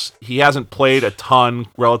goals. He hasn't played a ton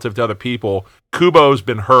relative to other people. Kubo's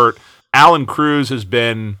been hurt. Alan Cruz has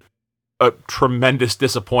been a tremendous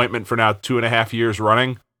disappointment for now 2.5 years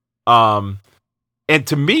running. And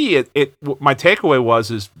to me, my takeaway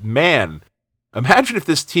was, man, imagine if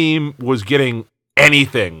this team was getting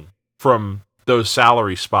anything from those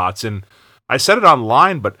salary spots. And I said it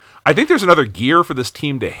online, but I think there's another gear for this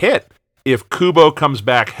team to hit if Kubo comes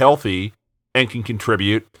back healthy and can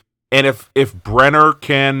contribute, and if Brenner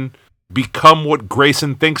can become what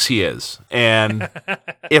Grayson thinks he is. And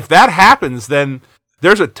if that happens, then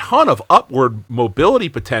there's a ton of upward mobility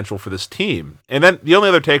potential for this team. And then the only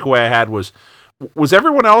other takeaway I had was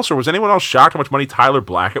everyone else, or was anyone else shocked how much money Tyler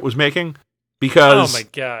Blackett was making? Because oh my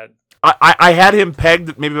God, I had him pegged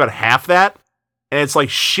at maybe about half that. And it's like,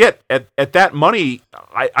 shit, at that money,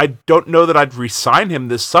 I don't know that I'd re-sign him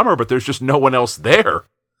this summer, but there's just no one else there.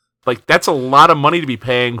 Like, that's a lot of money to be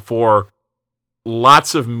paying for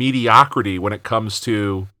lots of mediocrity when it comes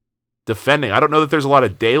to defending. I don't know that there's a lot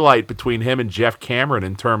of daylight between him and Jeff Cameron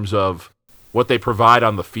in terms of what they provide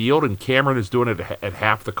on the field, and Cameron is doing it at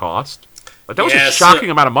half the cost. Like, that was a shocking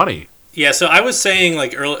amount of money. Yeah, so I was saying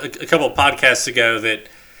like a couple of podcasts ago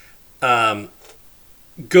that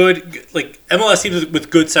good like MLS teams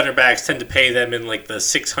with good center backs tend to pay them in like the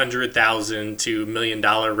 $600,000 to $1 million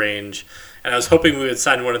range. And I was hoping we would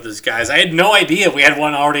sign one of those guys. I had no idea we had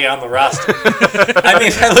one already on the roster. I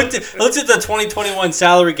mean, I looked at the 2021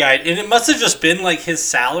 salary guide, and it must have just been like his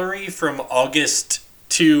salary from August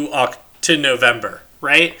to November,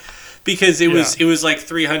 right? Because it was like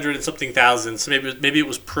 300 and something thousand. So maybe it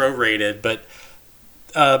was prorated, but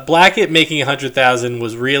Blackett making 100,000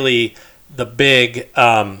 was really the big.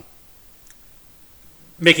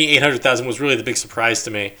 Making 800,000 was really the big surprise to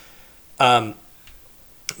me.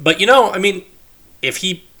 But I mean, if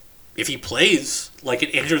he plays like an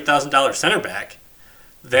 $800,000 center back,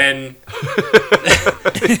 then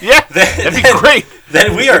that'd be great.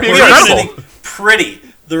 Then we are sitting pretty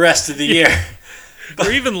the rest of the year. Or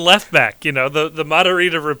even left back, the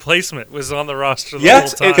Matarrita replacement was on the roster the whole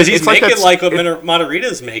time. Because he's making like what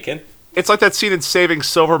Matarrita's making. It's like that scene in Saving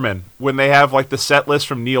Silverman when they have like the set list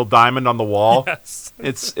from Neil Diamond on the wall. Yes.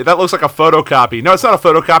 That looks like a photocopy. No, it's not a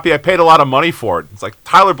photocopy. I paid a lot of money for it. It's like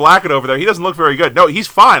Tyler Blackett over there. He doesn't look very good. No, he's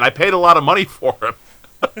fine. I paid a lot of money for him.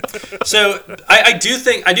 So I do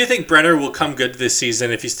think Brenner will come good this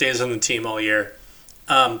season if he stays on the team all year.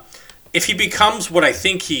 If he becomes what I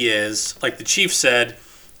think he is, like the Chief said,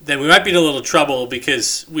 then we might be in a little trouble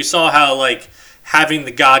because we saw how like having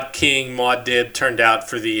the God King Maud Dib turned out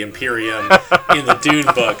for the Imperium in the Dune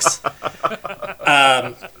books.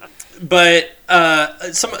 But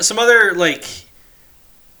some other like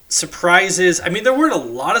surprises. I mean, there weren't a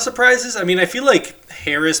lot of surprises. I mean, I feel like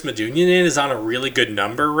Harris Medunjanin is on a really good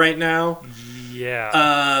number right now.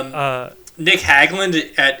 Yeah. Nick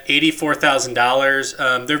Hagland at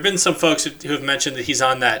 $84,000. There have been some folks who have mentioned that he's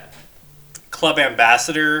on that club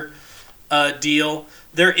ambassador deal.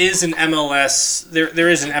 There is an MLS there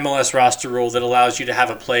is an MLS roster rule that allows you to have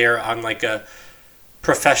a player on like a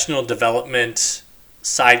professional development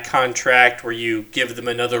side contract where you give them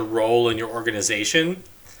another role in your organization.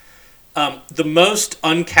 The most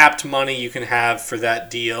uncapped money you can have for that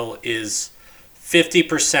deal is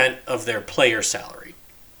 50% of their player salary.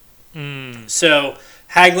 So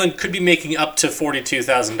Hagland could be making up to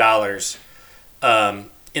 $42,000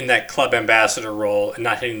 in that club ambassador role and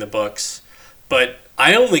not hitting the books. But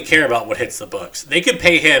I only care about what hits the books. They could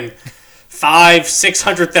pay him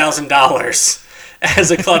 $600,000 as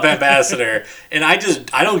a club ambassador, and I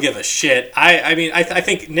don't give a shit. I mean I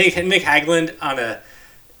think Nick Hagland on a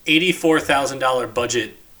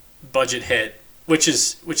 $84,000 budget hit, which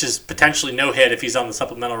is potentially no hit if he's on the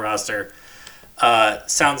supplemental roster.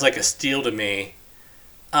 Sounds like a steal to me.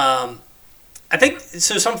 I think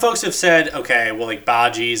so. Some folks have said, okay, well, like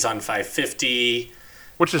Baji's on 550,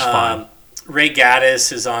 which is fine. Ray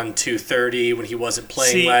Gaddis is on 230 when he wasn't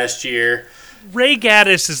playing last year. Ray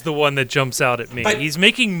Gaddis is the one that jumps out at me. But he's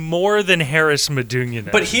making more than Harris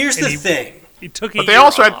Medunjanin. But here's the thing. He took but they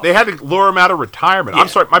also had to lure him out of retirement. Yeah. I'm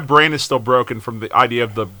sorry, my brain is still broken from the idea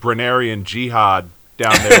of the Brennerian jihad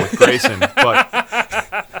down there with Grayson. But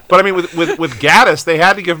I mean, with Gaddis, they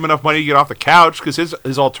had to give him enough money to get off the couch because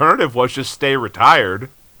his alternative was just stay retired.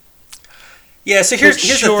 Yeah, so here's the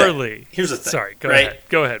thing. Here's the thing. Sorry, go ahead.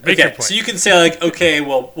 Go ahead. Make your point. So you can say like, okay,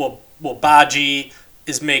 well, Baji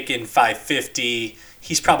is making $550.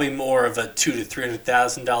 He's probably more of a $200,000 to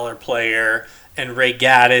 $300,000 player, and Ray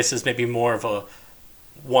Gaddis is maybe more of a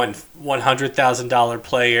 $100,000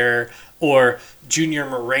 player, or Junior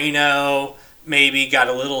Moreno maybe got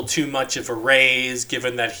a little too much of a raise,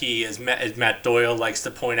 given that he, as Matt Doyle likes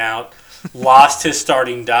to point out, lost his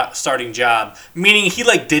starting job, meaning he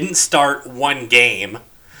like didn't start one game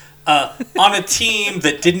on a team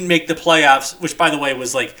that didn't make the playoffs, which by the way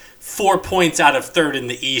was like 4 points out of third in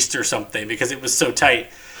the East or something because it was so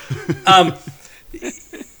tight.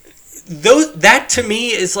 That to me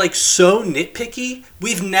is like so nitpicky.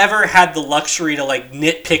 We've never had the luxury to like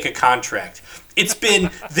nitpick a contract. It's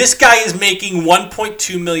been this guy is making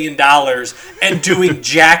 $1.2 million and doing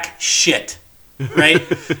jack shit. right?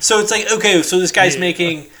 So it's like, okay, so this guy's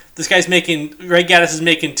making Ray Gaddis is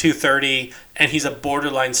making 230, and he's a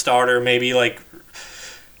borderline starter, maybe like.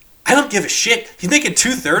 I don't give a shit. He's making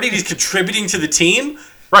 230. He's contributing to the team.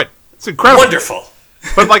 Right, it's incredible, wonderful.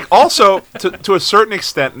 But like also to a certain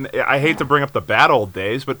extent, and I hate to bring up the bad old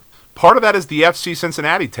days, but part of that is the FC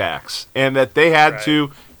Cincinnati tax, and that they had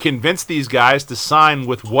to convince these guys to sign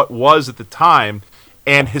with what was at the time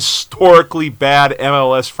an historically bad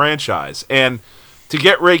MLS franchise. And to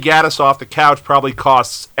get Ray Gaddis off the couch probably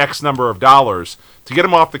costs X number of dollars. To get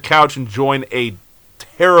him off the couch and join a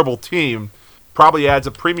terrible team probably adds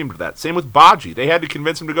a premium to that. Same with Badji. They had to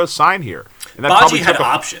convince him to go sign here. And that Badji had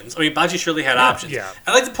options. I mean, Badji surely had options. Yeah.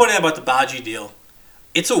 I'd like to point out about the Badji deal.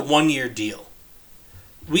 It's a 1-year deal.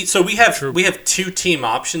 We have 2 team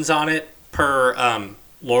options on it per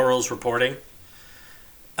Laurel's reporting.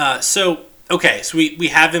 So we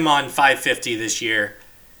have him on $550 this year.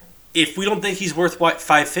 If we don't think he's worth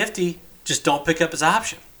 $550, just don't pick up his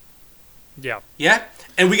option. Yeah. Yeah.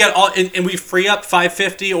 And we got and we free up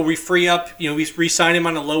 $550, or we free up, we re-sign him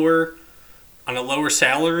on a lower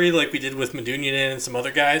salary like we did with Medunjanin and some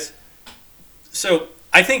other guys. So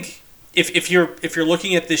I think if you're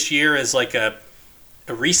looking at this year as like a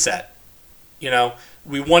reset,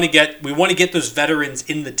 we want to get those veterans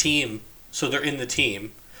in the team, so they're in the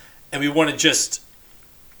team, and we want to just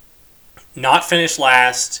not finish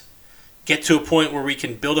last, get to a point where we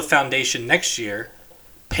can build a foundation next year,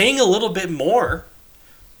 paying a little bit more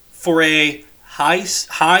for a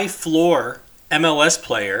high floor MLS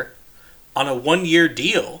player on a 1-year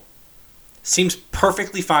deal seems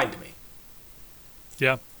perfectly fine to me.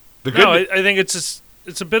 Yeah. I think it's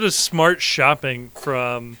a bit of smart shopping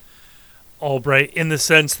from Albright in the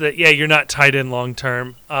sense that, you're not tied in long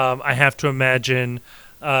term. I have to imagine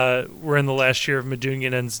we're in the last year of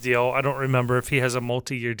Medunjanen's deal. I don't remember if he has a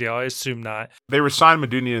multi-year deal. I assume not. They re-signed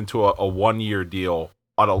Medunjanin to a 1-year deal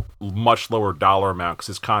on a much lower dollar amount because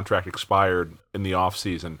his contract expired in the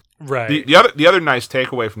offseason. Right. The other nice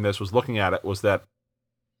takeaway from this was looking at it was that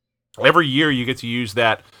every year you get to use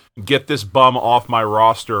that get this bum off my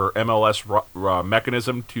roster MLS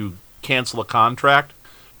mechanism to cancel a contract.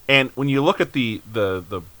 And when you look at the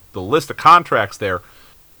list of contracts there,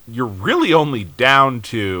 you're really only down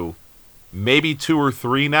to maybe 2 or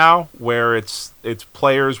 3 now where it's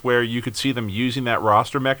players where you could see them using that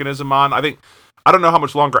roster mechanism on. I don't know how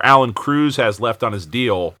much longer Alan Cruz has left on his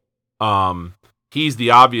deal. He's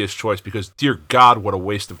the obvious choice because, dear God, what a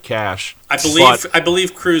waste of cash. I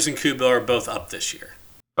believe Cruz and Kubo are both up this year.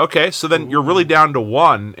 Okay, so then you're really down to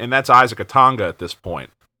 1, and that's Isaac Atanga at this point.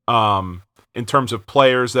 In terms of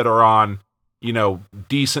players that are on,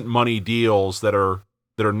 decent money deals that are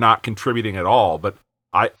not contributing at all. But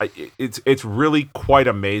it's really quite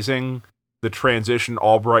amazing the transition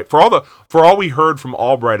Albright for all we heard from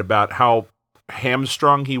Albright about how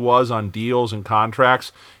hamstrung he was on deals and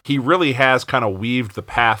contracts. He really has kind of weaved the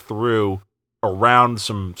path through around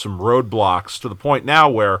some roadblocks to the point now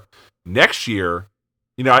where next year,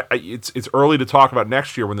 it's early to talk about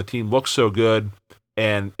next year when the team looks so good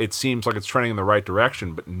and it seems like it's trending in the right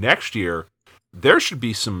direction. But next year, there should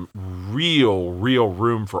be some real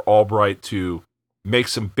room for Albright to make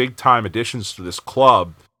some big-time additions to this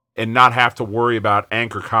club and not have to worry about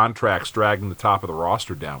anchor contracts dragging the top of the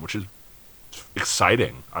roster down, which is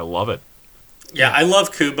exciting. I love it. Yeah, I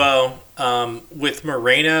love Kubo. With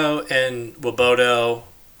Moreno and Wobodo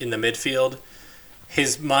in the midfield,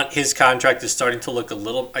 his contract is starting to look a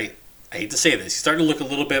little... I hate to say this. He's starting to look a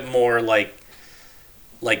little bit more like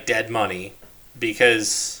dead money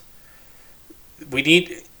because we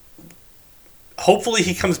need... Hopefully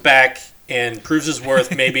he comes back and proves his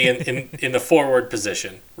worth maybe in the forward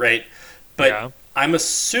position, right? But I'm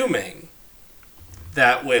assuming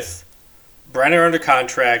that with Brenner under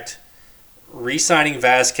contract, re-signing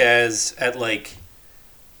Vasquez at like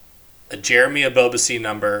a Jeremy Abobasi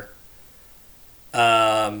number,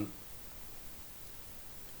 Badji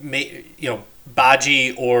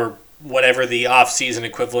or whatever the off-season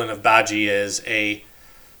equivalent of Badji is, a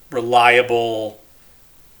reliable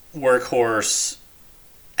workhorse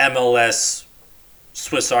MLS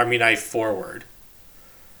Swiss Army knife forward.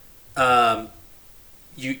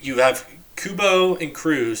 You have Kubo and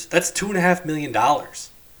Cruz. That's $2.5 million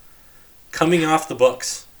coming off the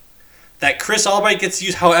books that Chris Albright gets to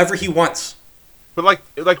use however he wants. But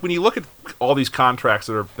like when you look at all these contracts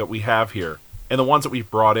that we have here and the ones that we've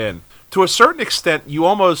brought in, to a certain extent, you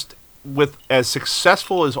almost, with as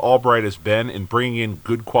successful as Albright has been in bringing in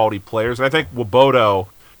good quality players, and I think Wobodo,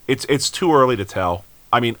 it's too early to tell.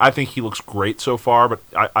 I mean, I think he looks great so far, but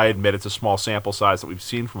I admit it's a small sample size that we've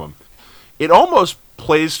seen from him. it almost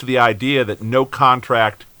plays to the idea that no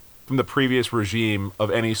contract from the previous regime of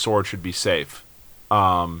any sort should be safe.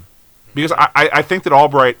 Because I think that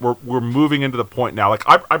Albright, we're moving into the point now. Like,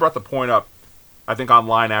 I brought the point up, I think,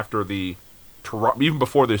 online after even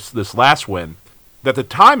before this last win, that the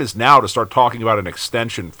time is now to start talking about an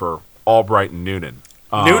extension for Albright and Noonan.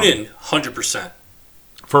 Noonan, 100%.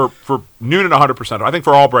 For Noonan, 100%. I think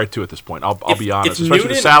for Albright, too, at this point. I'll be honest. If especially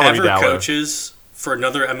Noonan the salary ever dollar. coaches for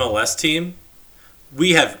another MLS team,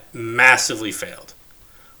 we have massively failed.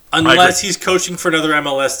 Unless he's coaching for another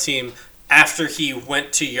MLS team after he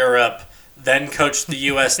went to Europe, then coached the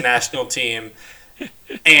U.S. national team,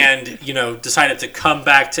 and decided to come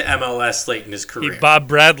back to MLS late in his career. He Bob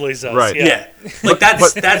Bradley's us. Right. Yeah. Like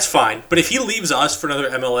that's fine. But if he leaves us for another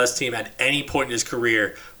MLS team at any point in his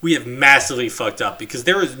career, we have massively fucked up, because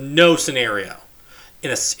there is no scenario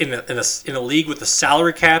in a league with the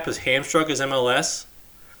salary cap as hamstrung as MLS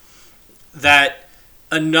that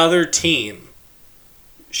another team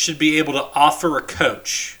should be able to offer a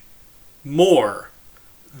coach more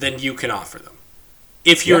than you can offer them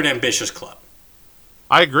if you're an ambitious club.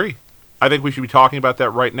 I agree. I think we should be talking about that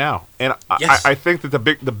right now. And Yes. I think that the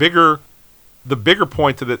bigger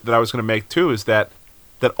point that I was going to make too is that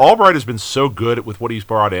Albright has been so good with what he's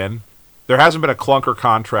brought in. There hasn't been a clunker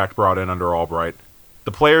contract brought in under Albright.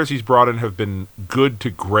 The players he's brought in have been good to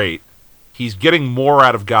great. He's getting more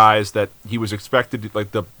out of guys that he was expected to,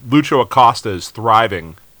 like the Lucho Acosta is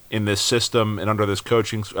thriving in this system and under this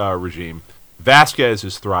coaching regime. Vasquez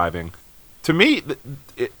is thriving. To me,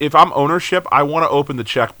 if I'm ownership, I want to open the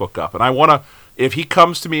checkbook up. And I want to, if he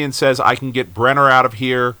comes to me and says, I can get Brenner out of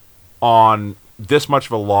here on this much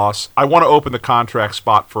of a loss, I want to open the contract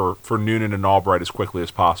spot for Noonan and Albright as quickly as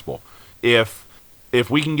possible. If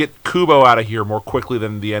we can get Kubo out of here more quickly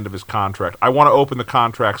than the end of his contract, I want to open the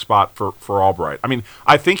contract spot for Albright. I mean,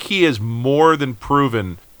 I think he is more than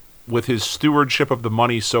proven with his stewardship of the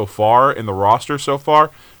money so far in the roster so far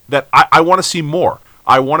that I want to see more.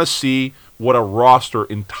 I want to see what a roster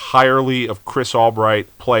entirely of Chris Albright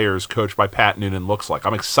players coached by Pat Noonan looks like.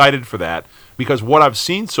 I'm excited for that because what I've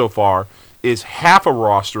seen so far is half a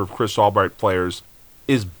roster of Chris Albright players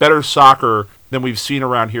is better soccer than we've seen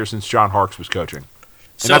around here since John Harkes was coaching.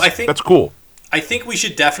 So I think that's cool. I think we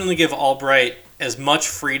should definitely give Albright as much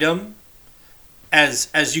freedom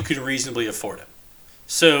as you can reasonably afford him.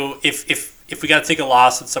 So if we got to take a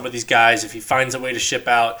loss with some of these guys, if he finds a way to ship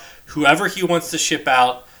out whoever he wants to ship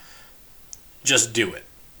out, just do it,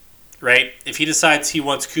 right? If he decides he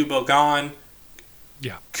wants Kubo gone,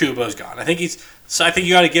 yeah, Kubo's gone. I think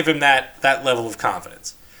you got to give him that level of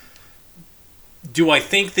confidence. Do I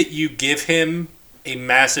think that you give him a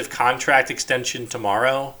massive contract extension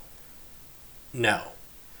tomorrow? No.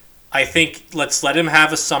 I think let's let him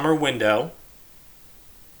have a summer window.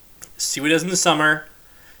 See what he does in the summer.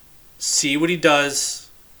 See what he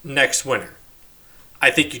does next winter.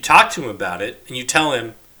 I think you talk to him about it and you tell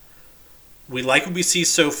him, we like what we see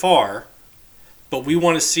so far, but we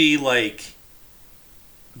want to see like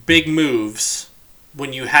big moves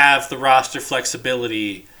when you have the roster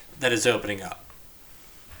flexibility that is opening up.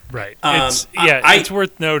 Right. It's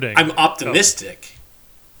worth noting. I'm optimistic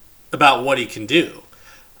about what he can do.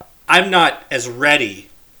 I'm not as ready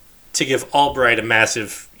to give Albright a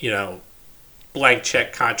massive, blank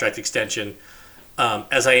check contract extension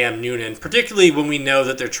as I am Noonan, particularly when we know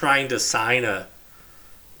that they're trying to sign a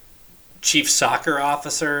chief soccer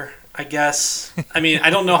officer, I guess. I mean,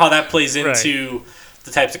 I don't know how that plays into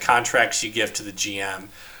the types of contracts you give to the GM.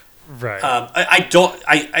 Right.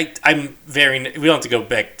 I'm very. We don't have to go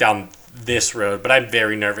back down this road, but I'm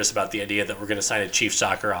very nervous about the idea that we're going to sign a chief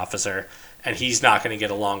soccer officer, and he's not going to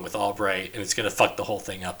get along with Albright, and it's going to fuck the whole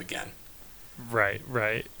thing up again. Right.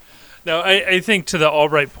 Now, I think to the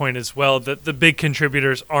Albright point as well, that the big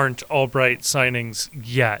contributors aren't Albright signings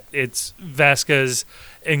yet. It's Vasquez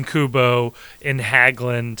and Kubo and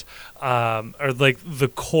Haglund are like the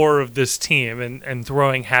core of this team, and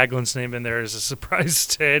throwing Haglund's name in there is a surprise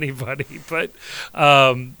to anybody. But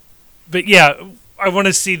yeah, I want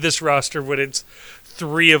to see this roster when it's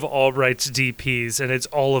 3 of Albright's DPs and it's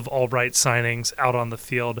all of Albright signings out on the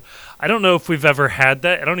field. I don't know if we've ever had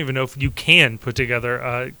that. I don't even know if you can put together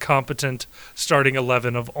a competent starting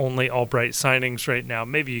 11 of only Albright signings right now.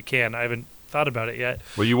 Maybe you can. I haven't thought about it yet.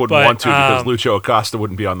 Well, you wouldn't want to because Lucho Acosta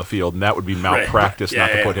wouldn't be on the field, and that would be malpractice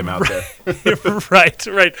not to put him out there.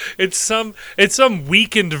 Right. It's some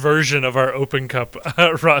weakened version of our Open Cup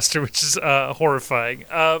roster, which is horrifying.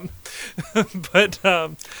 But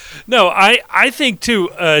no, I think too,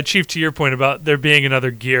 Chief, to your point about there being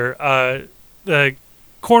another gear. The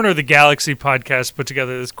Corner of the Galaxy podcast put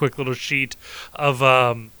together this quick little sheet of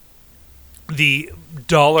the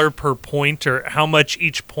dollar per point or how much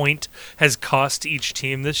each point has cost each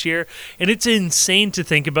team this year, and it's insane to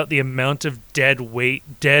think about the amount of dead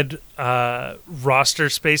roster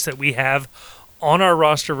space that we have on our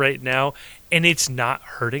roster right now, and it's not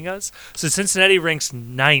hurting us. So Cincinnati ranks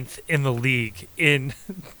 9th in the league in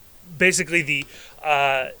basically the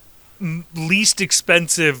least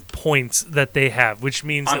expensive points that they have, which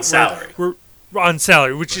means on salary. We're on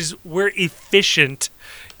salary, which is we're efficient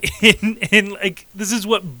in like this is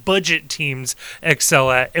what budget teams excel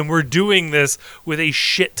at, and we're doing this with a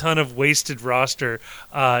shit ton of wasted roster.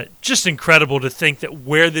 Just incredible to think that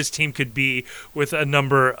where this team could be with a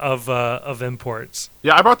number of imports.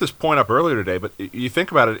 Yeah, I brought this point up earlier today, but you think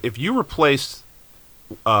about it, if you replace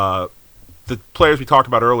the players we talked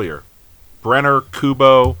about earlier, Brenner,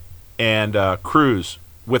 Kubo, and Cruz,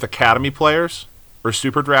 with academy players or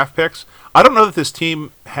super draft picks, I don't know that this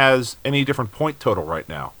team has any different point total right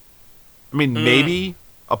now. I mean, maybe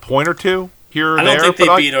a point or two here or there. I don't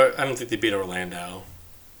think they beat Orlando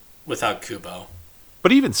without Kubo.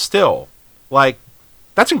 But even still, like,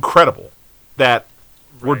 that's incredible that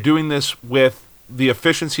we're doing this with the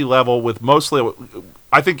efficiency level with mostly,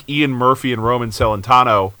 I think Ian Murphy and Roman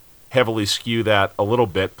Celentano heavily skew that a little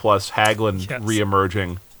bit, plus Hagelin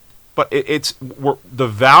reemerging. But it's the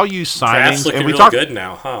value signings. Draft's looking real good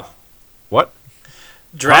now, huh? What?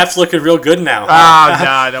 Draft's looking real good now.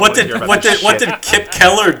 Nah, what did Kip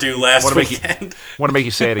Keller do last weekend? Want to make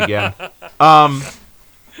you say it again?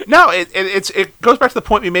 No, it goes back to the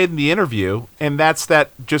point we made in the interview, and that's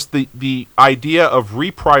that just the idea of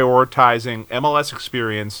reprioritizing MLS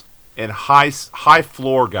experience and high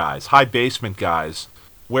floor guys, high basement guys,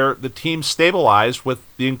 where the team stabilized with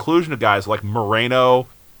the inclusion of guys like Moreno,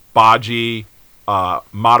 Baji,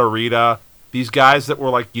 Matarrita, these guys that were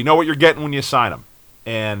like, you know what you're getting when you sign them.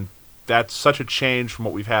 And that's such a change from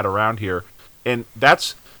what we've had around here. And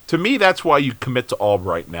to me, that's why you commit to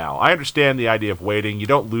Albright now. I understand the idea of waiting. You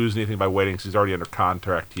don't lose anything by waiting because he's already under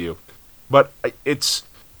contract to you. But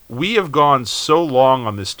we have gone so long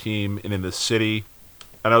on this team and in this city.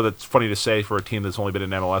 I know that's funny to say for a team that's only been in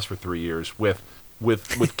MLS for 3 years, with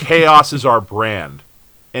chaos as our brand.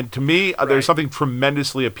 And to me, there's something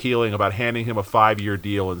tremendously appealing about handing him a 5-year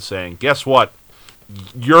deal and saying, guess what?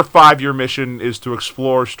 Your 5-year mission is to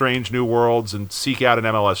explore strange new worlds and seek out an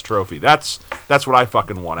MLS trophy. That's what I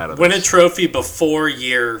fucking want out of this. Win a trophy before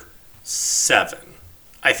year 7.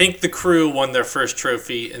 I think the Crew won their first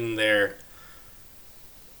trophy in their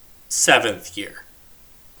 7th year.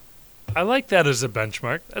 I like that as a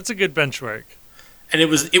benchmark. That's a good benchmark. And it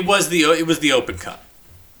was the Open Cup.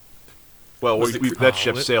 Well, that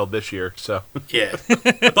ship sailed this year, so yeah.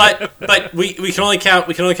 But we can only count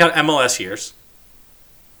MLS years.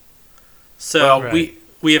 So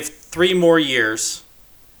we have 3 more years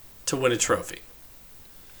to win a trophy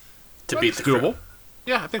to beat the Crew.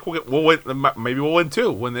 Yeah, I think we'll win. Maybe we'll win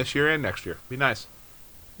 2. Win this year and next year. Be nice.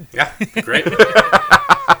 Yeah, great.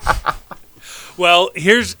 Well,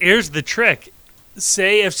 here's the trick.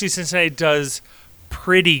 Say FC Cincinnati does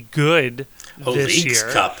pretty good this Leagues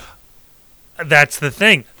year. Cup. That's the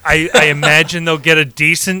thing. I imagine they'll get a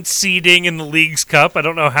decent seeding in the Leagues Cup. I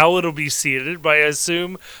don't know how it'll be seeded, but I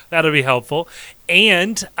assume that'll be helpful.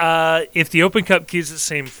 And if the Open Cup keeps the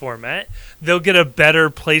same format, they'll get a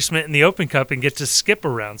better placement in the Open Cup and get to skip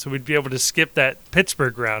around. So we'd be able to skip that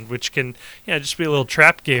Pittsburgh round, which can just be a little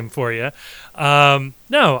trap game for you.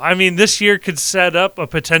 No, I mean, this year could set up a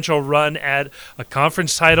potential run at a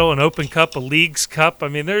conference title, an Open Cup, a Leagues Cup. I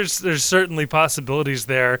mean, there's certainly possibilities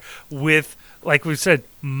there with, like we said,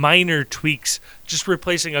 minor tweaks, just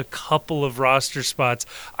replacing a couple of roster spots.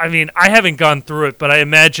 I mean, I haven't gone through it, but I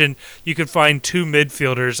imagine you could find 2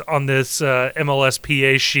 midfielders on this MLS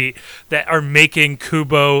PA sheet that are making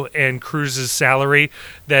Kubo and Cruz's salary,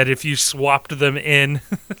 that if you swapped them in,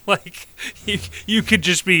 like, you could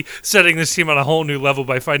just be setting this team on a whole new level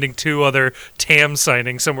by finding 2 other TAM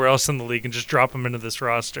signings somewhere else in the league and just drop them into this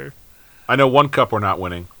roster. I know one cup we're not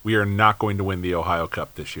winning. We are not going to win the Ohio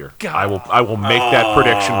Cup this year. God. I will make that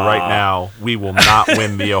prediction right now. We will not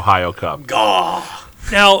win the Ohio Cup.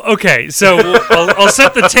 Now, okay, so I'll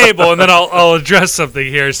set the table and then I'll address something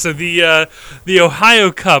here. So the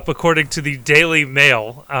Ohio Cup, according to the Daily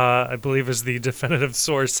Mail, I believe is the definitive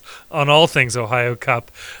source on all things Ohio Cup,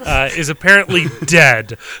 is apparently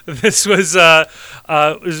dead. This was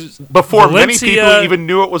before Valencia, many people even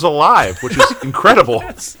knew it was alive, which is incredible.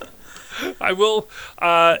 I will.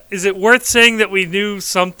 Is it worth saying that we knew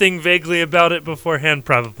something vaguely about it beforehand?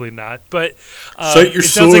 Probably not. But it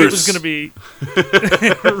sounds like it was going to be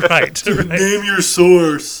right. Name your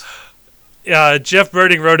source. Jeff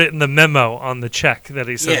Birding wrote it in the memo on the check that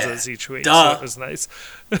he sends Yeah, us each week. duh. So it was nice.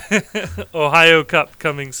 Ohio Cup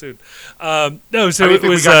coming soon. No, so How do you it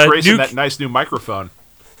think was we got Grayson that nice new microphone?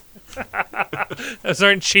 Those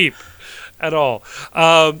aren't cheap at all.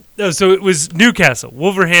 No, so it was Newcastle,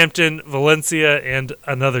 Wolverhampton, Valencia, and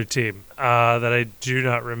another team that I do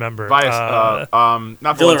not remember. Not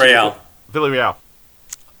Villarreal. Villarreal.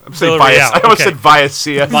 I'm saying Villarreal, bias. I almost okay. said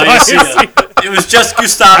Viacia. Viacia. It was just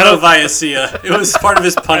Gustavo Viacia. It was part of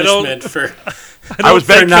his punishment for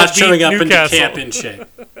not showing up into camp in shape.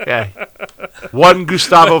 Yeah. One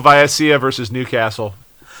Gustavo Viacia versus Newcastle.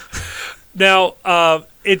 Now,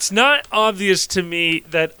 it's not obvious to me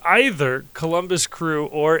that either Columbus Crew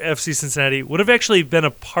or FC Cincinnati would have actually been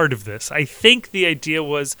a part of this. I think the idea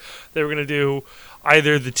was they were going to do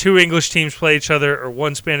either the two English teams play each other or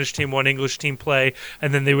one Spanish team, one English team play,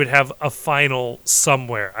 and then they would have a final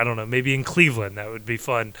somewhere. I don't know, maybe in Cleveland. That would be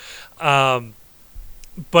fun.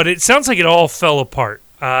 But it sounds like it all fell apart.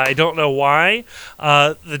 I don't know why.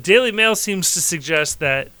 The Daily Mail seems to suggest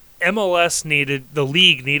that the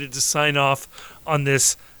league needed to sign off on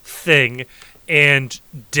this thing and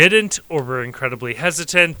didn't, or were incredibly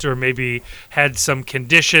hesitant, or maybe had some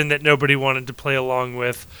condition that nobody wanted to play along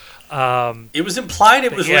with. It was implied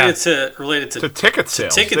it was related to ticket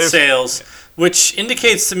sales. Sales, which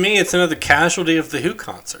indicates to me it's another casualty of the Who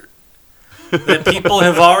concert. That people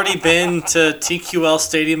have already been to TQL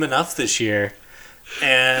Stadium enough this year.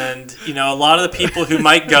 And, a lot of the people who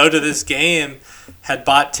might go to this game had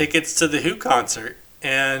bought tickets to the Who concert.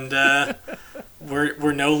 And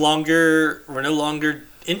we're no longer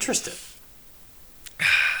interested.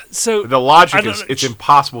 So the logic is it's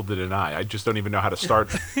impossible to deny. I just don't even know how to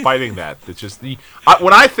start fighting that. It's just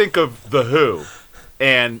when I think of the Who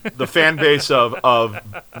and the fan base of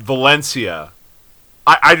Valencia,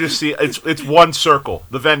 I just see it's one circle.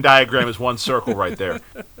 The Venn diagram is one circle right there.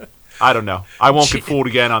 I don't know. I won't get fooled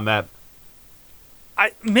again on that.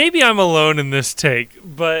 Maybe I'm alone in this take,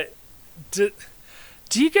 but do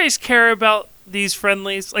you guys care about these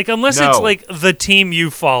friendlies? Like, unless it's like the team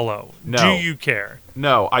you follow, do you care?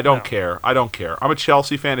 No, I don't care. I don't care. I'm a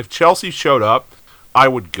Chelsea fan. If Chelsea showed up, I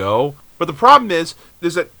would go. But the problem is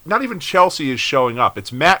that not even Chelsea is showing up.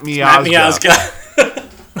 It's Matt Miazga.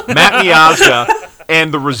 Matt Miazga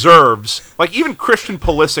and the reserves. Like, even Christian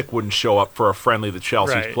Pulisic wouldn't show up for a friendly that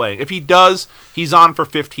Chelsea's playing. If he does, he's on for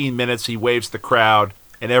 15 minutes, he waves the crowd,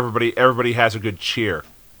 and everybody has a good cheer.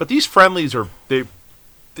 But these friendlies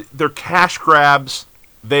they're cash grabs.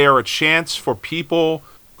 They are a chance for people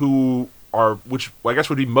who are, which I guess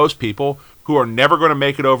would be most people, who are never going to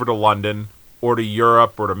make it over to London or to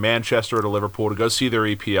Europe or to Manchester or to Liverpool to go see their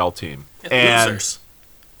EPL team. And losers.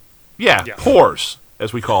 Yeah, whores,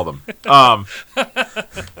 as we call them.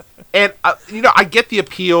 And, I get the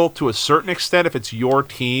appeal to a certain extent if it's your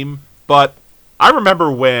team, but I remember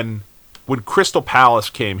when Crystal Palace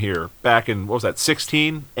came here back in,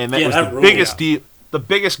 16? And that was the biggest deal. The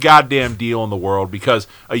biggest goddamn deal in the world because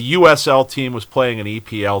a USL team was playing an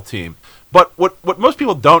EPL team. But what most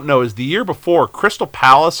people don't know is the year before, Crystal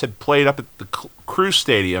Palace had played up at the Crew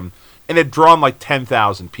Stadium and had drawn like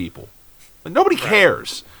 10,000 people. Like, nobody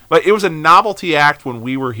cares. Like, it was a novelty act when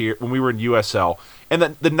we were here, when we were in USL, and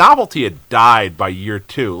the novelty had died by year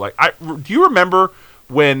 2. Like, do you remember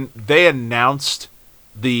when they announced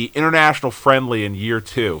the international friendly in year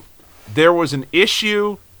 2? There was an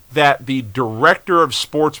issue that the director of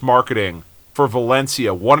sports marketing for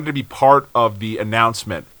Valencia wanted to be part of the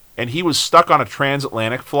announcement, and he was stuck on a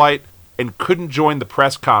transatlantic flight and couldn't join the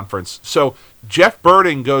press conference. So Jeff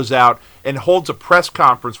Birding goes out and holds a press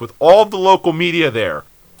conference with all of the local media there,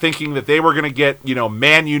 thinking that they were going to get,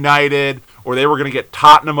 Man United or they were going to get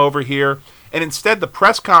Tottenham over here. And instead, the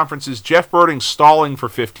press conference is Jeff Birding stalling for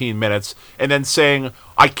 15 minutes and then saying,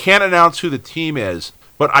 I can't announce who the team is,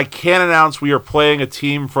 but I can announce we are playing a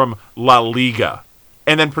team from La Liga.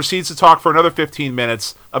 And then proceeds to talk for another 15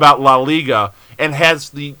 minutes about La Liga and has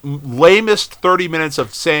the lamest 30 minutes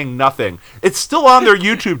of saying nothing. It's still on their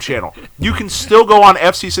YouTube channel. You can still go on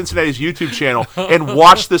FC Cincinnati's YouTube channel and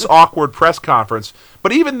watch this awkward press conference.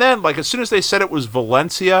 But even then, like, as soon as they said it was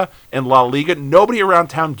Valencia and La Liga, nobody around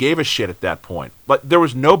town gave a shit at that point. Like, there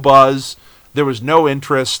was no buzz. There was no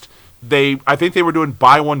interest. I think they were doing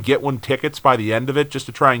buy one, get one tickets by the end of it just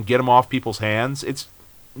to try and get them off people's hands.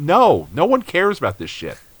 No one cares about this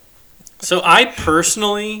shit. So I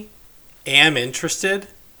personally am interested.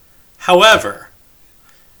 However,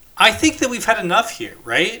 I think that we've had enough here,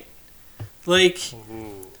 right? Like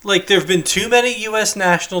there have been too many U.S.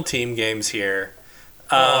 national team games here.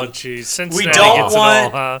 Oh, geez. Cincinnati we don't gets want. it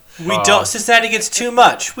all, huh? We don't. Cincinnati gets too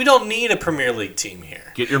much. We don't need a Premier League team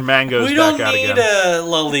here. Get your mangoes We back don't out need again. a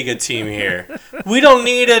La Liga team here. We don't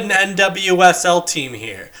need an NWSL team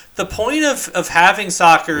here. The point of having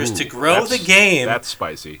soccer is to grow the game. That's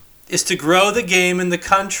spicy. Is to grow the game in the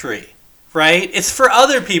country, right? It's for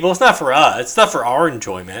other people. It's not for us. It's not for our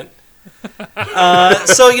enjoyment.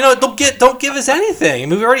 So don't give us anything. I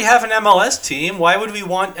mean, we already have an MLS team. Why would we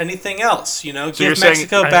want anything else? So give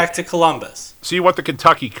Mexico back to Columbus. So you want the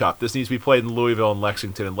Kentucky Cup? This needs to be played in Louisville and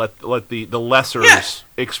Lexington, and let the lessers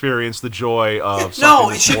experience the joy of.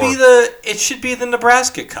 No, it should be the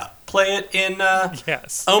Nebraska Cup. Play it in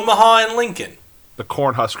Omaha and Lincoln. The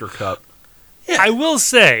Cornhusker Cup. Yeah. I will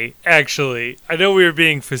say, actually, I know we were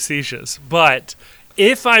being facetious, but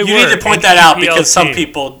if I you need to point that out because some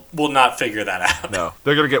people will not figure that out. No,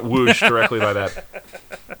 they're going to get whooshed directly by that.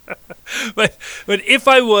 But if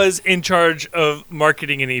I was in charge of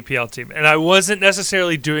marketing an EPL team, and I wasn't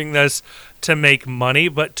necessarily doing this to make money,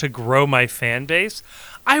 but to grow my fan base,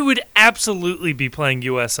 I would absolutely be playing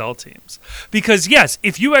USL teams. Because, yes,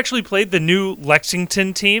 if you actually played the new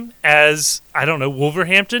Lexington team as, I don't know,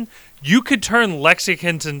 Wolverhampton, you could turn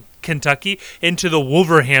Lexington, Kentucky into the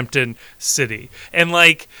Wolverhampton city. And,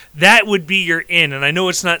 that would be your in. And I know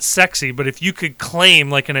it's not sexy, but if you could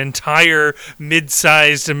claim, an entire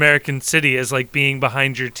mid-sized American city as, being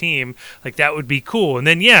behind your team, that would be cool. And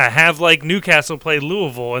then, have, Newcastle play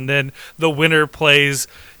Louisville, and then the winner plays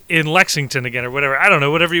in Lexington again or whatever. I don't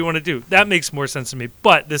know, whatever you want to do. That makes more sense to me.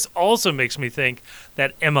 But this also makes me think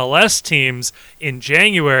that MLS teams in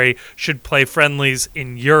January should play friendlies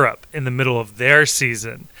in Europe in the middle of their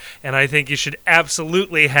season. And I think you should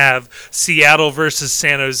absolutely have Seattle versus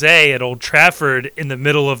San Jose at Old Trafford in the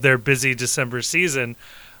middle of their busy December season.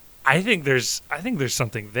 I think there's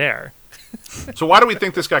something there. So why do we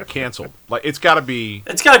think this got canceled? It's got to be...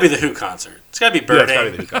 It's got to be the Who concert. It's got to be Birding. Yeah,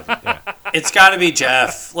 it's got to be the Who concert, yeah. It's got to be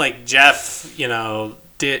Jeff. Jeff,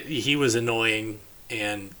 he was annoying,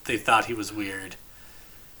 and they thought he was weird.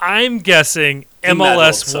 I'm guessing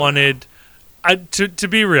MLS wanted... To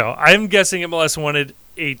be real, I'm guessing MLS wanted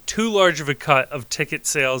a too large of a cut of ticket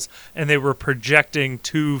sales, and they were projecting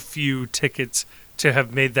too few tickets to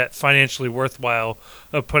have made that financially worthwhile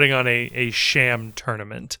of putting on a sham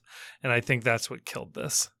tournament. And I think that's what killed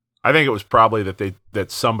this. I think it was probably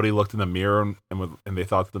that somebody looked in the mirror and they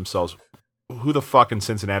thought to themselves, who the fuck in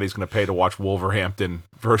Cincinnati is going to pay to watch Wolverhampton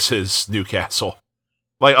versus Newcastle?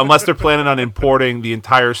 Unless they're planning on importing the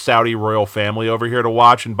entire Saudi royal family over here to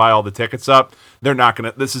watch and buy all the tickets up,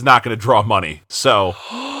 this is not going to draw money. So,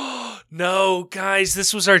 no, guys,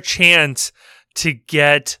 this was our chance to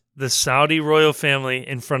get the Saudi royal family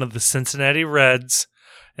in front of the Cincinnati Reds,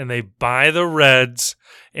 and they buy the Reds,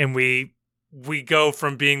 and we go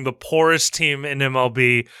from being the poorest team in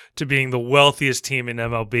MLB to being the wealthiest team in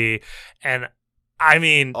MLB. And I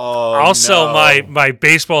mean, I'll sell my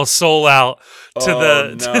baseball soul out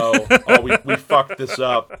to we fucked this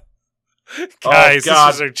up. Guys,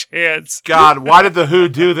 this is our chance. God, why did the Who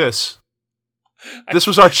do this? This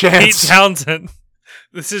was our chance. Pete Townsend.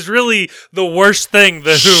 This is really the worst thing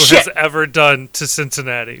the Who has ever done to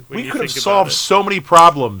Cincinnati. We could have solved so many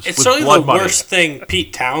problems. It's with certainly blood the money. worst thing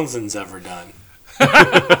Pete Townsend's ever done.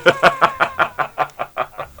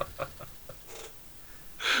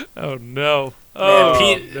 Oh no!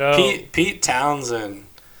 Pete Townsend,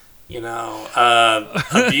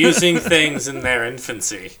 abusing things in their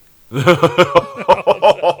infancy. Oh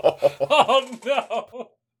no!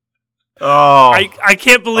 Oh, I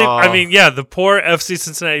can't believe. I mean, the poor FC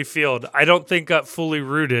Cincinnati field. I don't think got fully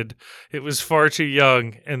rooted. It was far too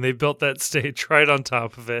young, and they built that stage right on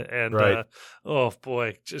top of it. And oh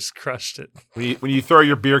boy, just crushed it. When you throw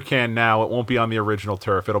your beer can now, it won't be on the original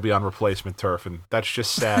turf. It'll be on replacement turf, and that's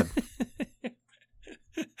just sad.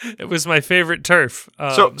 It was my favorite turf.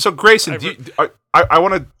 So Grayson, I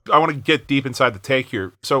want to get deep inside the take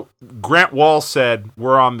here. So Grant Wall said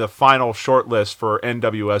we're on the final shortlist for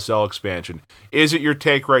NWSL expansion. Is it your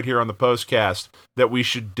take right here on the postcast that we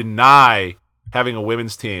should deny having a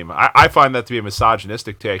women's team? I find that to be a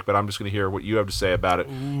misogynistic take, but I'm just going to hear what you have to say about it.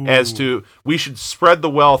 Ooh. As to we should spread the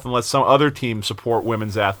wealth and let some other team support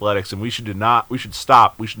women's athletics, and we should not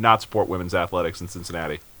support women's athletics in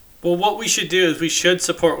Cincinnati. Well, what we should do is we should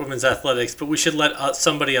support women's athletics, but we should let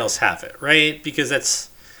somebody else have it, right? Because that's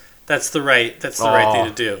the right thing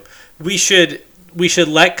to do. We should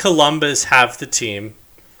let Columbus have the team,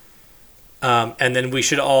 and then we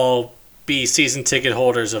should all be season ticket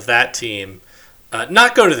holders of that team,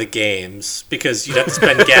 Not go to the games, because you'd have to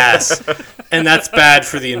spend gas, and that's bad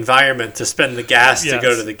for the environment to spend the gas to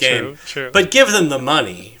go to the game. True. But give them the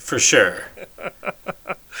money, for sure.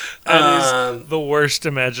 That is the worst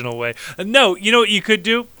imaginable way. No, you know what you could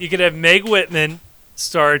do? You could have Meg Whitman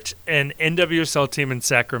start an NWSL team in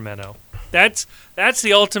Sacramento. That's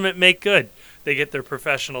the ultimate make good. They get their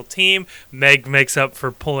professional team. Meg makes up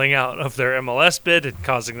for pulling out of their MLS bid and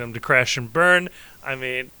causing them to crash and burn. I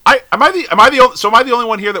mean, am I the only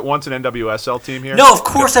one here that wants an NWSL team here? No, of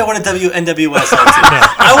course I want a NWSL team.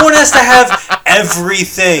 I want us to have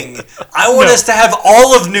everything. I want us to have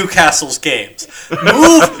all of Newcastle's games.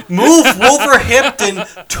 Move Wolverhampton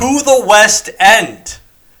to the West End.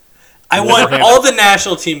 I want all the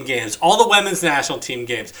national team games, all the women's national team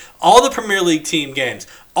games, all the Premier League team games,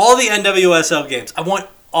 all the NWSL games. I want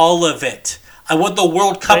all of it. I want the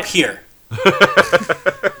World Cup here.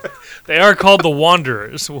 They are called the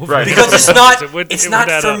Wanderers. Right. Because it's not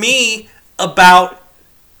for me about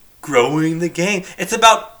growing the game. It's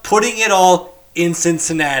about putting it all in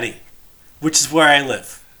Cincinnati, which is where I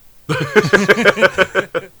live.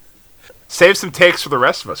 Save some takes for the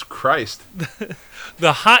rest of us. Christ.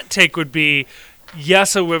 The hot take would be,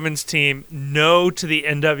 yes, a women's team, no to the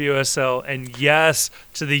NWSL, and yes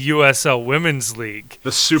to the USL Women's League.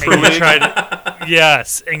 The Super League?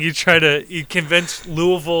 And you convince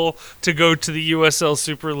Louisville to go to the USL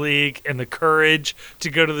Super League and the Courage to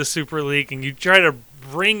go to the Super League, and you try to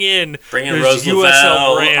bring in Rose USL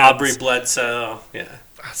Lavelle, brands. Aubrey Bledsoe. Yeah.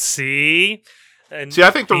 See? I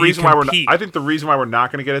think the reason why we're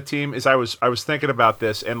not going to get a team is I was thinking about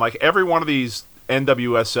this, and like every one of these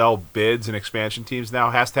NWSL bids and expansion teams now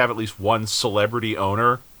has to have at least one celebrity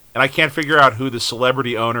owner, and I can't figure out who the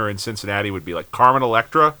celebrity owner in Cincinnati would be. Like Carmen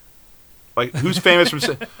Electra, like who's famous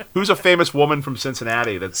who's a famous woman from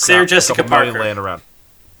Cincinnati that's Sarah Jessica Parker laying around.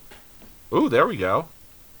 Ooh, there we go.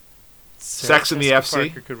 Sex in the Jessica FC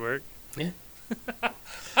Parker could work. Yeah.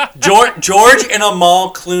 George and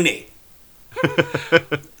Amal Clooney.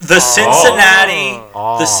 The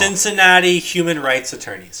Cincinnati human rights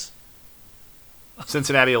attorneys.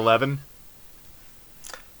 Cincinnati 11.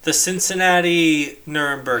 The Cincinnati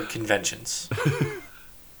Nuremberg Conventions.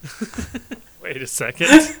 Wait a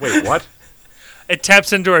second. Wait, what? It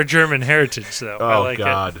taps into our German heritage, though. Oh, I like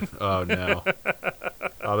God. it. Oh, no.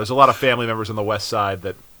 Oh, there's a lot of family members on the west side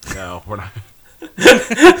that, no, we're not.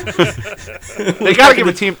 They got to give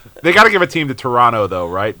a team. They got to give a team to Toronto, though,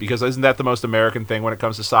 right? Because isn't that the most American thing when it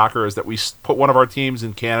comes to soccer? Is that we put one of our teams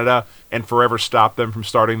in Canada and forever stop them from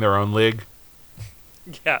starting their own league?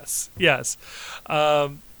 Yes.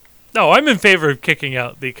 No, I'm in favor of kicking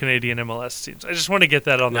out the Canadian MLS teams. I just want to get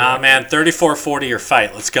that on the record. Man, 34-40 or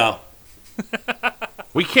fight. Let's go.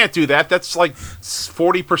 We can't do that. That's like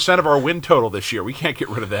 40% of our win total this year. We can't get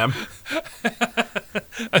rid of them.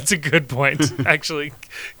 That's a good point. Actually,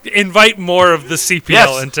 invite more of the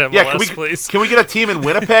CPL into MLS, please. Can we get a team in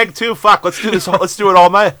Winnipeg too? Fuck, let's do this. Let's do it all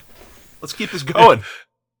night. Let's keep this going.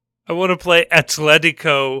 I want to play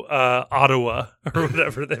Atletico Ottawa or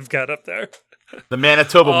whatever they've got up there. The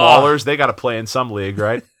Manitoba Maulers, they got to play in some league,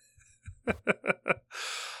 right?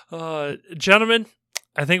 Gentlemen,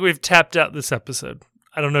 I think we've tapped out this episode.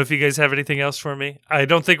 I don't know if you guys have anything else for me. I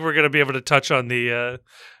don't think we're going to be able to touch on the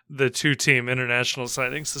two-team international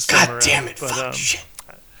signings this time around. God damn it! But, shit.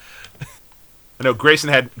 I know Grayson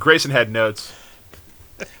had notes.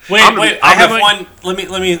 Wait! I have one.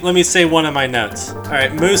 Let me say one of my notes. All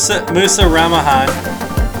right, Musa Ramahan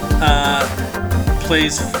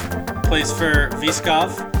plays for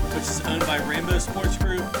Viskov, which is owned by Rainbow Sports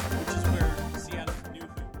Group.